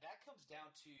 that comes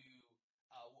down to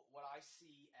what I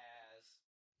see as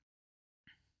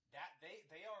that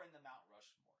they are in the Mount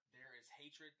Rushmore. There is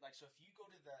hatred. Like so, if you go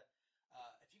to the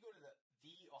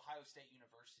Ohio State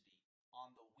University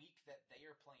on the week that they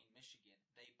are playing Michigan,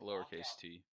 they block Lowercase out,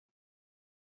 t.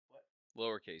 What?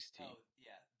 Lowercase t. Oh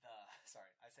yeah,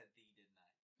 sorry, I said the, didn't I?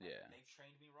 Yeah. They've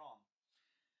trained me wrong.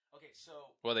 Okay,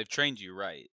 so Well, they've trained you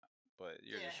right, but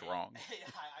you're just wrong.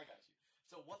 Yeah, I got you.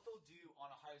 So what they'll do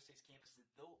on Ohio State's campus is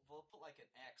they'll put like an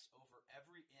X over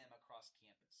every M across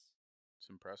campus. It's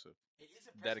impressive. It is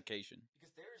impressive. Dedication.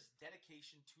 Because there is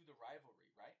dedication to the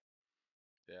rivalry, right?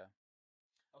 Yeah.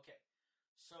 Okay.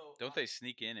 So don't they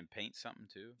sneak in and paint something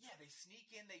too? Yeah, they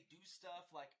sneak in, they do stuff.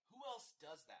 Like, who else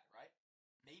does that, right?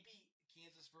 Maybe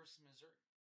Kansas versus Missouri.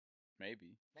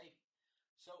 Maybe.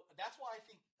 So that's why I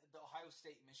think the Ohio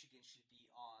State and Michigan should be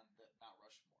on the Mount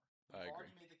Rushmore. We've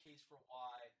already made the case for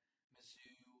why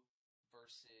Mizzou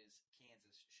versus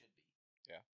Kansas should be.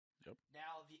 Yeah. Yep.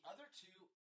 Now, the other two,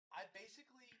 I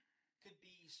basically could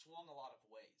be swung a lot of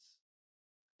ways.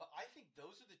 But I think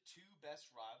those are the two best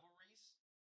rivalries.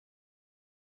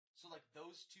 So, like,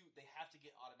 those two, they have to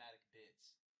get automatic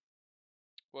bids.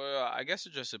 Well, I guess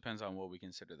it just depends on what we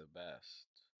consider the best.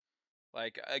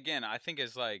 Like, again, I think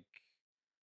it's like,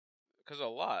 because a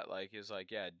lot, like, is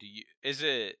like, yeah,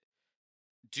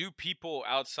 do people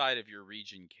outside of your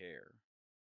region care?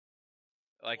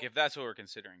 Like, if that's what we're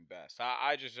considering best.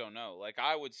 I just don't know. Like,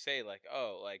 I would say, like,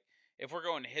 if we're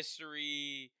going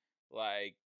history,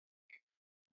 like,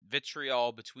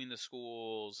 vitriol between the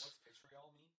schools. What's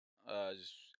vitriol mean?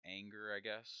 Just anger, I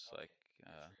guess. Okay. Like,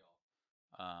 Vitriol.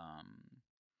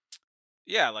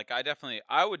 yeah, like I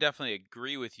would definitely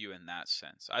agree with you in that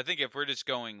sense. I think if we're just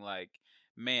going like,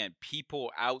 man,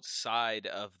 people outside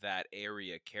of that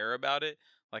area care about it.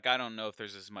 Like, I don't know if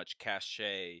there's as much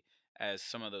cachet as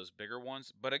some of those bigger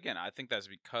ones. But again, I think that's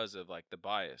because of like the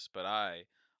bias. But I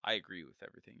agree with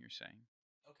everything you're saying.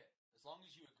 Okay, as long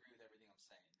as you agree with everything I'm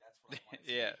saying, that's what I want to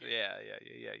yeah.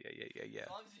 As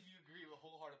long as you agree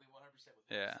wholeheartedly, 100% with what I'm saying.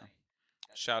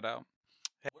 Shout out.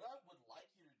 What I would like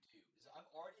you to do is I've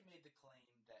already made the claim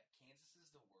that Kansas is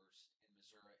the worst and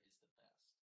Missouri is the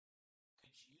best.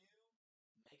 Could you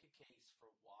make a case for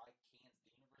why the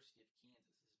University of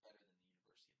Kansas is better than the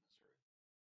University of Missouri?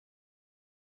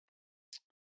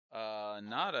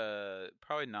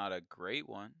 Probably not a great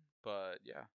one, but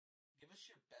yeah. Give us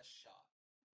your best shot.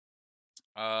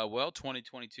 Well,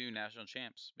 2022 national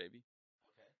champs, baby.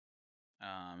 Okay.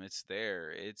 It's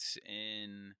there. It's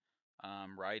in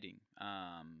writing.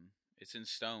 It's in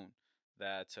stone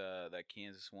that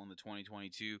Kansas won the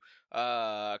 2022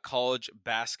 college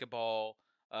basketball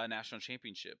national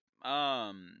championship.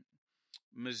 Mizzou,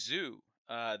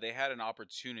 they had an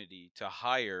opportunity to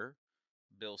hire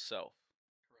Bill Self.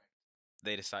 Correct.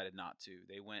 They decided not to.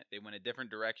 They went a different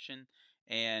direction,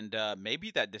 and maybe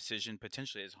that decision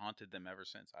potentially has haunted them ever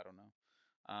since. I don't know.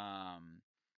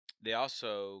 They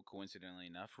also, coincidentally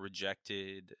enough,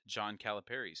 rejected John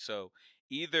Calipari. So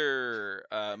either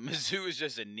Mizzou is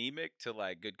just anemic to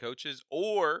like good coaches,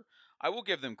 or I will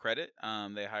give them credit.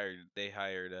 They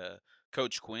hired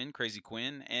Coach Quinn, Crazy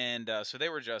Quinn, and so they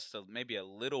were just maybe a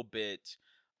little bit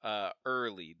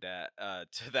early to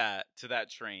that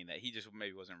train that he just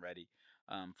maybe wasn't ready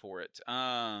for it.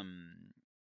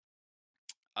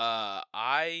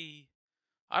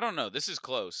 I don't know. This is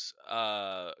close.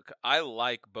 I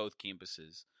like both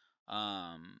campuses.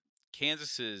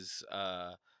 Kansas's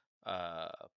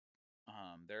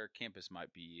their campus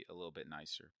might be a little bit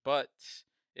nicer, but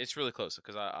it's really close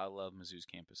because I love Mizzou's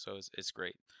campus, so it's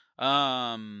great.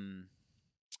 And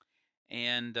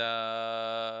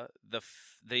the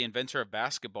inventor of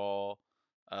basketball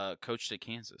coached at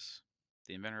Kansas.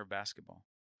 The inventor of basketball.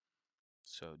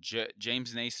 So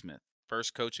James Naismith,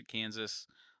 first coach at Kansas.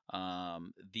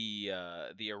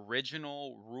 The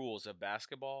original rules of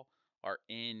basketball are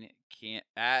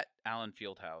at Allen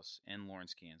Fieldhouse in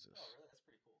Lawrence, Kansas. Oh, really? That's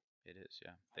pretty cool. It is,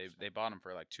 yeah. They bought them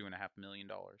for like $2.5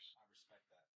 million. I respect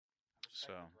that. I respect the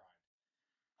grind.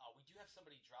 We do have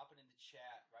somebody dropping in the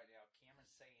chat right now.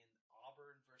 Cameron's saying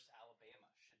Auburn versus Alabama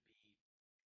should be.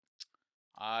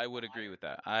 I would agree with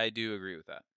that. I do agree with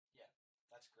that, Yeah,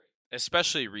 that's great.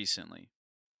 especially recently.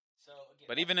 So again,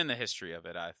 But even in the history of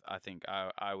it, I think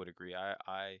I would agree.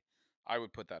 I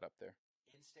would put that up there.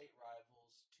 in-state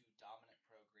rivals, two dominant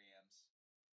programs,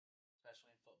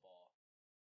 especially in football.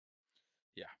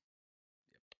 Yeah.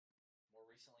 Yep. More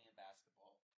recently in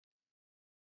basketball,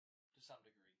 to some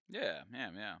degree. Yeah.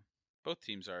 Both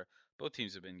teams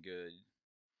have been good.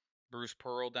 Bruce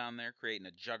Pearl down there creating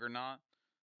a juggernaut.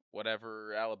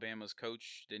 Whatever Alabama's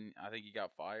coach didn't, I think he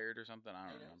got fired or something.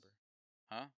 I don't remember.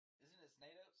 Huh? Isn't it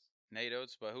Natos? Nate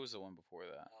Oates, but who was the one before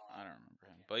that? I don't remember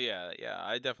him. Okay. But yeah,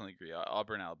 I definitely agree.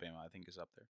 Auburn, Alabama, I think is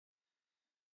up there.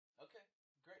 Okay,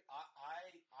 great.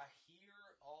 I hear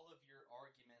all of your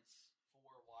arguments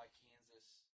for why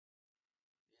Kansas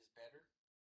is better,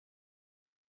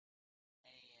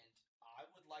 and I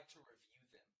would like to review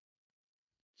them.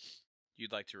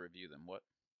 You'd like to review them? What?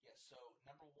 Yeah. So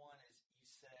number one is you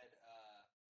said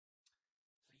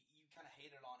so you kind of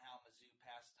hated on how Mizzou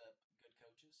passed up good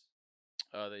coaches.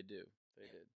 They do. They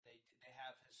Yeah, did. They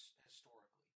have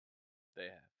historically.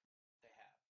 They have. They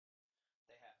have.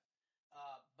 They have.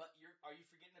 But are you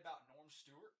forgetting about Norm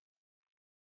Stewart?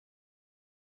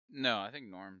 No, I think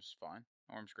Norm's fine.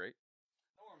 Norm's great.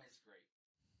 Norm is great.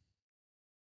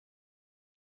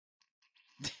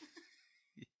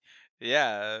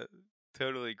 Yeah,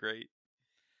 totally great.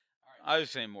 All right. I was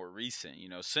saying more recent.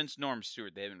 Since Norm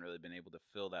Stewart, they haven't really been able to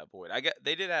fill that void.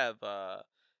 They did have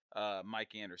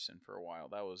Mike Anderson for a while.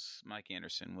 Mike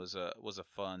Anderson was a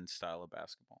fun style of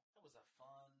basketball. That was a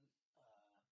fun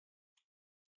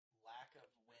lack of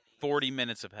winning. 40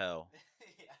 minutes of hell.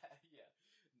 yeah.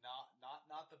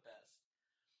 Not the best.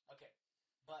 Okay,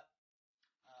 but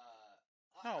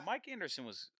No, Mike Anderson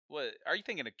was. What are you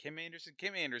thinking of? Kim Anderson?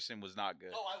 Kim Anderson was not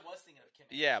good. Oh, I was thinking of Kim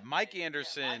Anderson. Yeah, Mike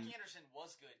Anderson. Yeah, Mike Anderson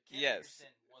was good. Kim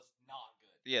Anderson was not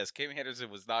good. Yes, Kim Anderson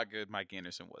was not good. Mike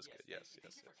Anderson was good. Yes. Thank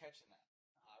you for catching that.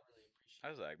 I really appreciate it. I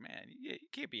was like, man, you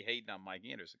can't be hating on Mike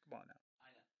Anderson. Come on now.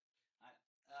 I know.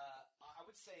 I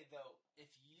would say though, if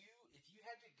you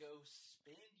had to go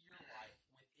spend your life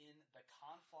within the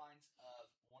confines of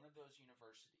one of those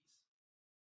universities,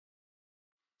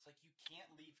 it's like you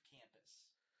can't leave campus.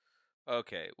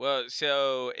 Okay, well,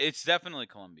 so it's definitely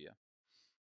Columbia.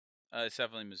 It's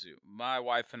definitely Mizzou. My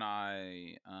wife and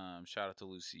I, shout out to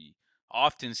Lucy,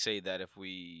 often say that if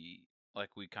we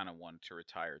kind of want to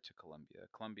retire to Columbia.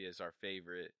 Columbia is our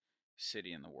favorite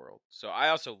city in the world. So I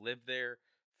also lived there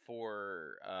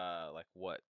for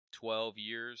 12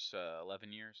 years,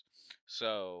 11 years.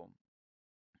 So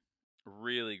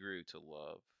really grew to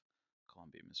love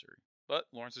Columbia, Missouri. But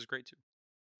Lawrence is great too.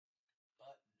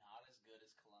 But not as good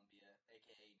as Columbia,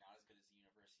 aka not as good as the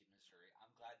University of Missouri.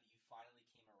 I'm glad that you finally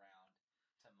came around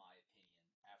to my opinion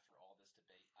after all this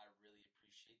debate. I really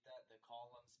appreciate that. The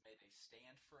columns may they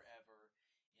stand forever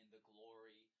in the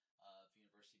glory of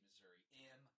University of Missouri.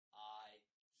 MIZ.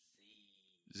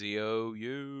 ZOU.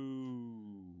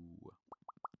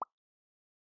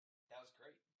 That was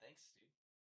great. Thanks, dude.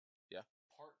 Yeah.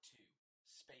 Part 2,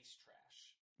 Space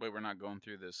Trash. Wait, we're not going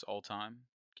through this all time?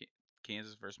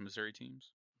 Kansas versus Missouri teams?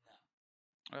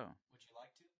 No. Oh. Would you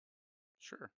like to?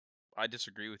 Sure. I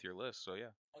disagree with your list, so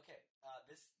yeah. Okay.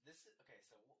 This is okay.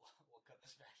 So we'll cut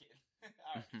this back in.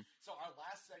 All right. So our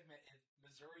last segment is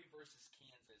Missouri versus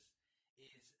Kansas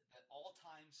is the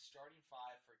all-time starting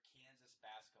five for Kansas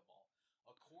basketball.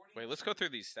 Wait, let's go through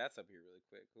these stats up here really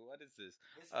quick. What is this?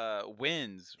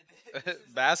 Wins. This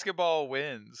Basketball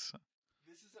wins.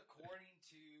 This is according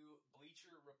to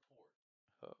Bleacher Report.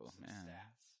 Oh, Some man.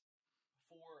 stats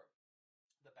for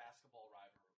the basketball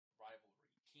rivalry.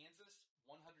 Kansas,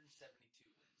 172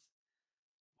 wins.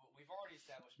 Well, we've already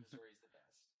established Missouri is the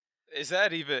best.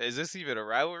 Is this even a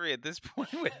rivalry at this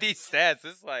point with these stats?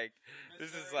 This is like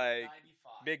 95.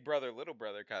 big brother, little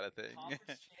brother kind of thing.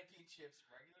 Conference championships,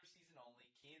 regular season only.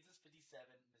 Kansas 57,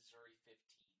 Missouri 15.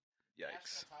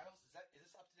 Yikes. National titles, is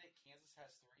this up to date? Kansas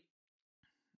has 3.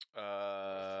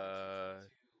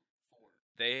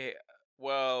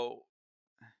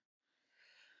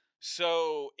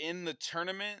 So in the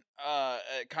tournament,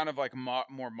 kind of like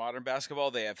more modern basketball,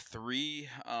 they have 3.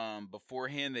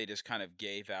 Beforehand, they just kind of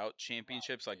gave out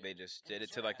championships, like they just did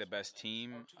it to like the best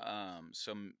team.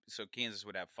 So Kansas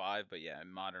would have 5, but yeah,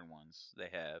 modern ones they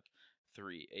have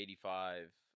 3: 85,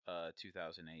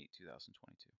 2008,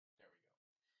 2022. There we go.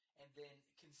 And then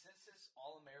consensus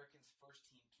All-Americans first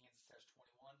team, Kansas has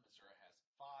 21, Missouri has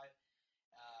 5.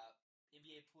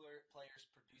 NBA players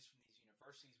produced from these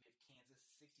universities, we have Kansas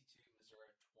 62,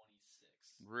 Missouri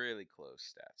 26. Really close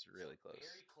stats. Really So, close.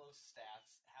 very close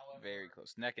stats. However, Very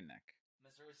close. Neck and neck.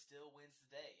 Missouri still wins the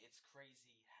day. It's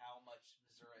crazy how much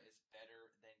Missouri is better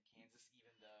than Kansas,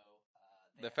 even though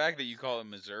they The have fact better that you call it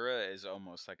stats. Missouri is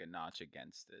almost like a notch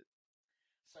against it.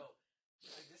 So,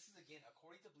 this is again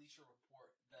according to Bleacher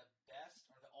Report, the best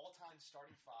or the all-time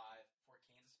starting five for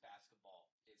Kansas basketball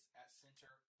is at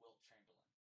center Wilt Chamberlain,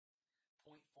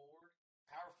 point forward,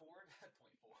 power forward, power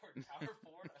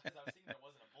forward. Because I was thinking there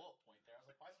wasn't a bullet point there. I was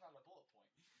like, why is it not a bullet point?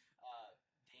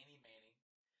 Danny Manning,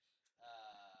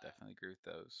 Definitely agree with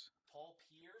those. Paul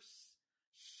Pierce,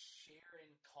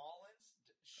 Sharon Collins,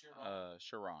 Sharon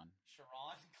Collins.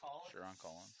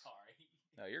 Collins. Sorry.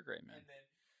 No, you're great, man. And then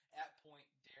at point,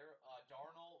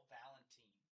 Darnell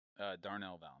Valentine.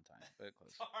 Darnell Valentine. But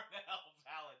close. Darnell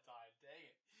Valentine. Dang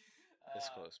it. It's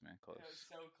close, man. Close. It was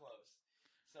so close.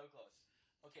 So close.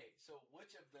 Okay, so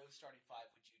which of those starting five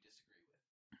would you disagree with?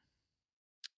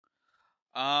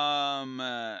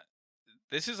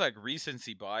 This is like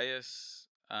recency bias.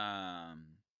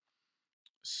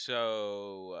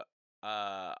 So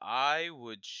I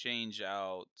would change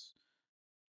out.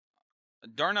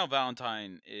 Darnell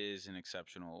Valentine is an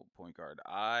exceptional point guard.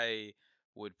 I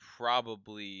would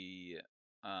probably.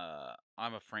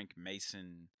 I'm a Frank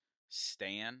Mason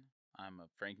stan. What does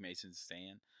Frank mean,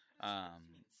 Stan?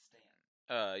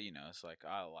 It's like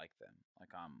I like them.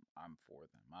 Like I'm for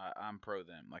them. I'm pro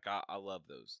them. Like I love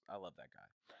those. I love that guy.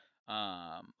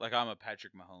 Right. Like I'm a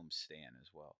Patrick Mahomes stan as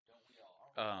well. Don't we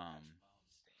all? Aren't we all Patrick Mahomes stans?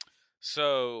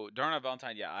 So Darnell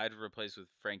Valentine, yeah, I'd replace with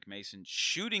Frank Mason.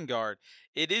 Shooting guard.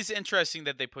 It is interesting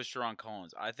that they put Sharon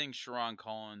Collins. I think Sharon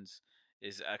Collins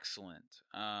is excellent.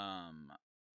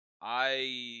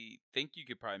 I think you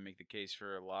could probably make the case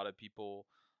for a lot of people.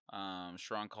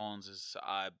 Sharon Collins is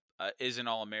an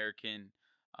All American.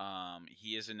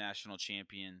 He is a national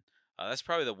champion. That's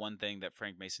probably the one thing that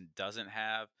Frank Mason doesn't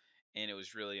have, and it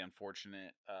was really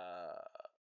unfortunate.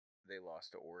 They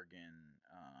lost to Oregon.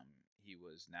 He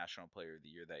was National Player of the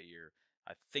Year that year.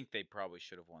 I think they probably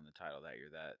should have won the title that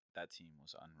year. That team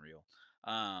was unreal.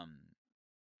 But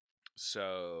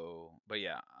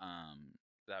yeah,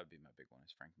 that would be my big one is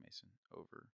Frank Mason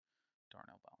over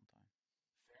Darnell Valentine.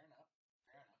 Fair enough.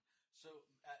 Fair enough. So,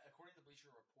 according to Bleacher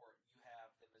Report, you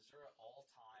have the Missouri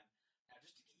all-time. Now,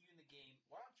 just to get you in the game,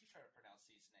 why don't you try to pronounce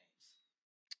these names?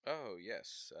 Oh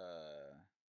yes,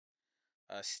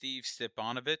 Steve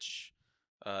Stepanovich,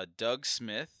 Doug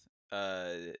Smith,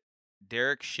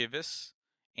 Derek Shivis,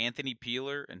 Anthony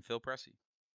Peeler, and Phil Pressey.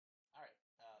 All right.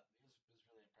 It was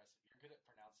really impressive. You're good at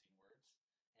pronouncing words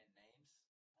and names,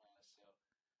 so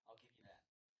I'll give you that.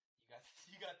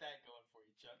 You got that going for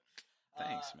you, Chuck.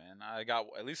 Thanks, man.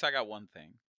 At least I got one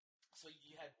thing. So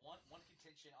you had one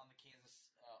contention on the Kansas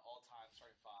all-time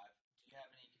starting five. Do you have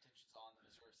any contentions on the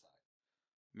Missouri side?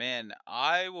 Man,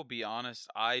 I will be honest,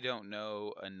 I don't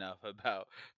know enough about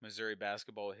Missouri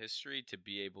basketball history to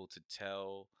be able to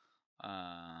tell,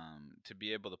 to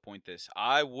be able to point this.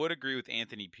 I would agree with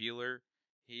Anthony Peeler.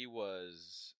 He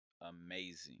was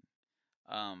amazing.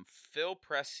 Phil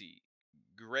Pressey,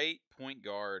 great point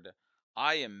guard.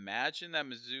 I imagine that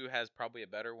Mizzou has probably a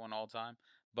better one all time,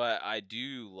 but I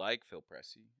do like Phil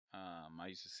Pressey. I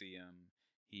used to see him.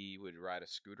 He would ride a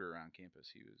scooter around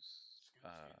campus. He was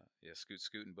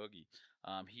scoot and boogie.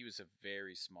 He was a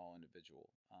very small individual.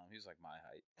 He was like my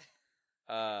height.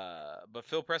 But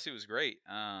Phil Pressey was great.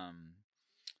 If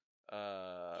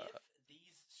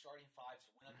these starting fives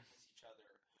went up against each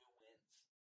other, who wins?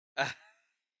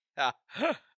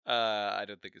 I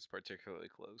don't think it's particularly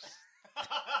close.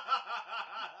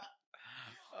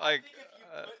 I think if you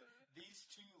put these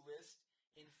two lists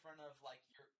in front of like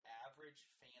your average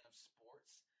fan of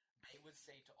sports, they would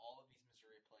say to all of these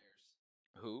Missouri players,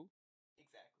 who?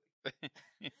 Exactly.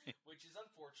 Which is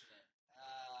unfortunate.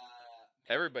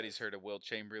 Everybody's heard of Wilt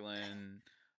Chamberlain.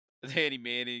 Danny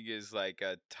Manning is like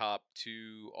a top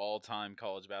 2 all-time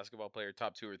college basketball player,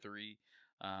 top 2 or 3.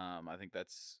 I think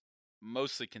that's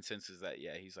mostly consensus that,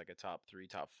 yeah, he's like a top 3,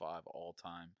 top 5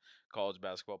 all-time college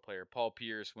basketball player. Paul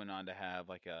Pierce went on to have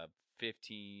like a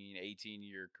 15,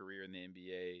 18-year career in the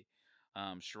NBA.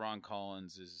 Sharon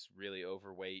Collins is really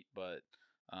overweight, but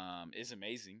is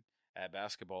amazing at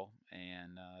basketball.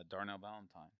 And Darnell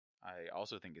Valentine, I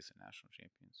also think is a national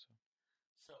champion.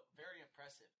 So very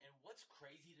impressive. And what's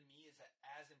crazy to me is that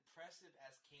as impressive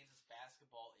as Kansas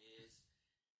basketball is,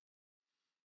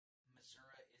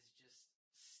 Missouri is just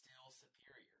still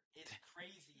superior. It's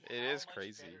crazy how much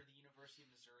better the University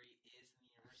of Missouri is than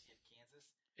the University of Kansas.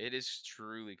 It is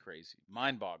truly crazy.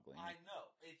 Mind-boggling. I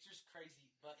know. It's just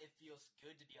crazy, but it feels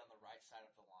good to be on the right side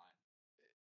of the line.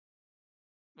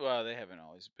 Well, they haven't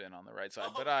always been on the right side,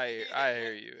 Oh, but I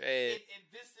hear you. In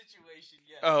this situation,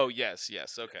 yes. Oh, yes,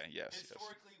 okay, yes.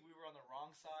 Historically, we were on the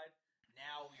wrong side.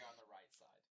 Now we are on the right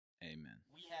side. Amen.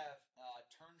 We have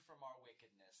turned from our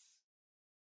wickedness.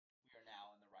 We are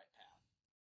now in the right path.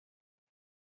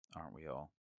 Aren't we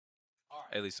all? All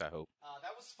right. At least I hope.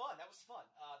 That was fun.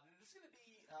 This is going to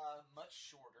be much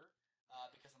shorter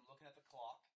because I'm looking at the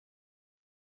clock.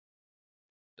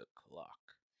 The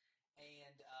clock.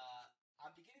 And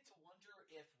I'm beginning to wonder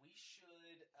if we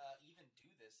should even do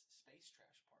this space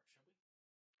trash part. Should we?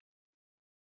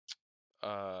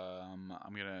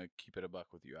 I'm gonna keep it a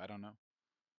buck with you. I don't know.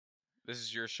 This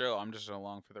is your show. I'm just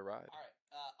along for the ride. All right.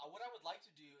 What I would like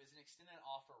to do is an extended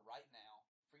offer right now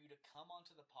for you to come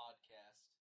onto the podcast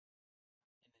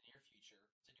in the near future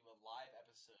to do a live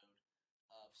episode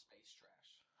of Space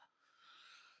Trash.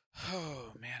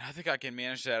 Oh man, I think I can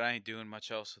manage that. I ain't doing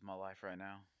much else with my life right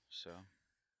now, so.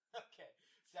 Okay,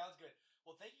 sounds good.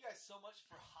 Well, thank you guys so much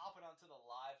for hopping onto the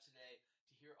live today to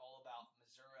hear all about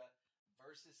Missouri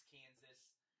versus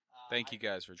Kansas. Thank you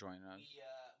guys for joining us.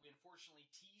 We unfortunately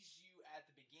teased you at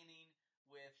the beginning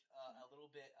with a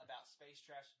little bit about Space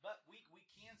Trash, but we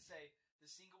can say the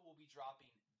single will be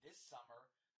dropping this summer.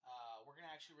 We're going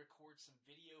to actually record some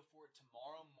video for it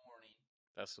tomorrow morning.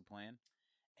 That's the plan.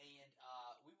 And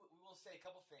we will say a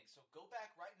couple things. So go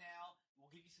back right now.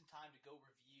 We'll give you some time to go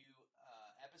review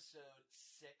episode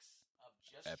 6 of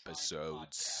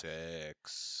Episode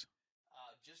 6.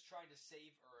 Just Trying to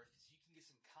Save Earth, so you can get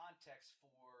some context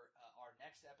for our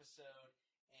next episode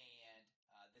and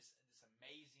this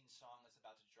amazing song that's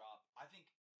about to drop. I think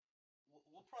we'll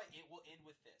end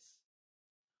with this.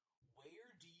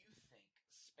 Where do you think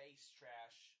Space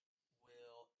Trash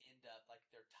will end up, like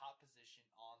their top position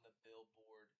on the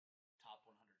Billboard Top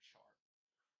 100 chart?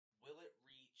 Will it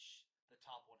reach the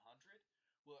top 100?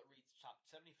 Will it reach top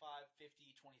 75,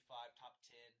 50, 25, top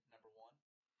 10, number 1?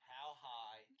 How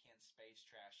high can Space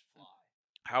Trash fly?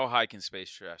 How high can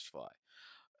Space Trash fly?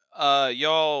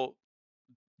 Y'all,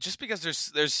 just because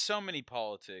there's so many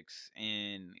politics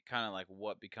in kind of like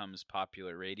what becomes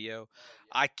popular radio,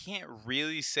 I can't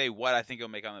really say what I think it'll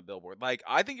make on the Billboard. Like,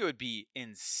 I think it would be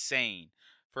insane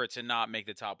for it to not make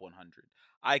the top 100.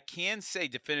 I can say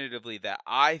definitively that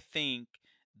I think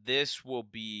this will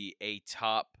be a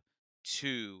top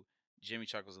 2 Jimmy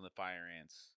Chuckles and the Fire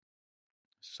Ants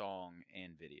song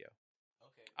and video.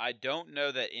 Okay. I don't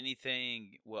know that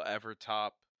anything will ever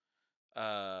top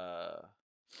Pebbles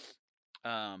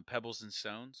and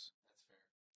Stones.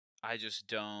 That's fair. I just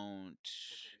don't.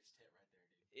 That's the greatest hit right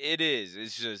there, dude. It is.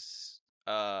 It's just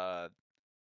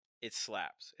it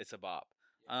slaps. It's a bop.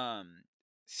 Yeah.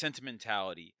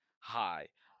 Sentimentality high.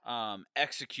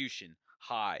 Execution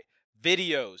high.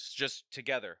 Videos just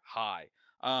together high.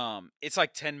 It's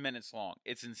like 10 minutes long.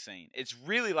 It's insane. It's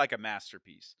really like a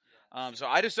masterpiece. So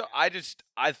I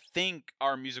think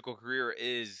our musical career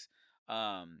is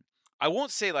I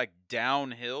won't say like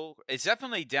downhill. It's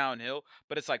definitely downhill,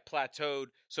 but it's like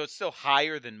plateaued. So it's still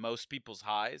higher than most people's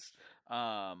highs.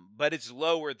 But it's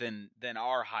lower than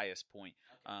our highest point.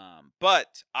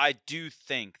 But I do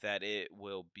think that it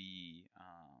will be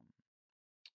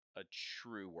a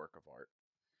true work of art.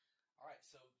 All right,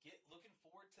 so looking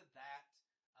forward to that.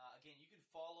 Again, you can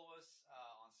follow us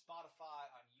on Spotify,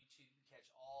 on YouTube. You can catch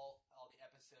all the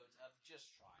episodes of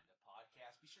Just Trying to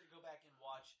Podcast. Be sure to go back and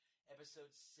watch episode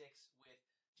 6 with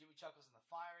Jimmy Chuckles and the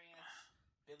Fire Ants,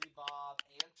 Billy Bob,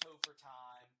 and Topher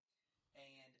Time.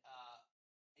 And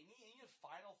any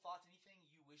final thoughts? Anything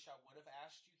you wish I would have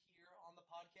asked you here on the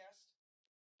podcast?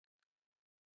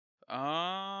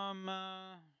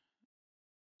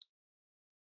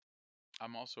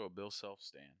 I'm also a Bill Self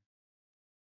stan.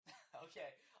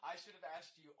 Okay, I should have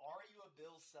asked you, are you a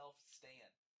Bill Self stan?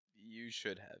 You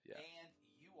should have, yeah. And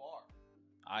you are.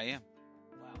 I am.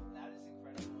 Wow, that is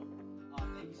incredible.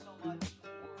 Thank you so much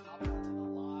for hopping onto the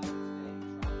live today,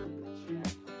 dropping in the chat.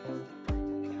 It's been great to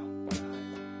hang out with you guys.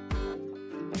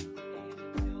 And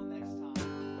until next time,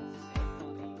 stay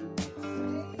funny and stay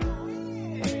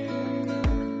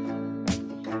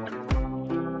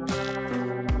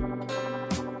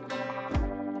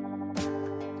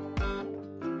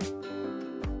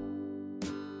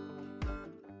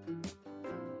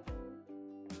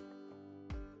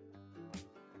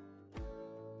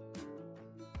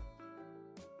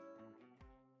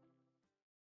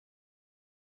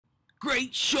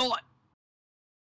Great shot!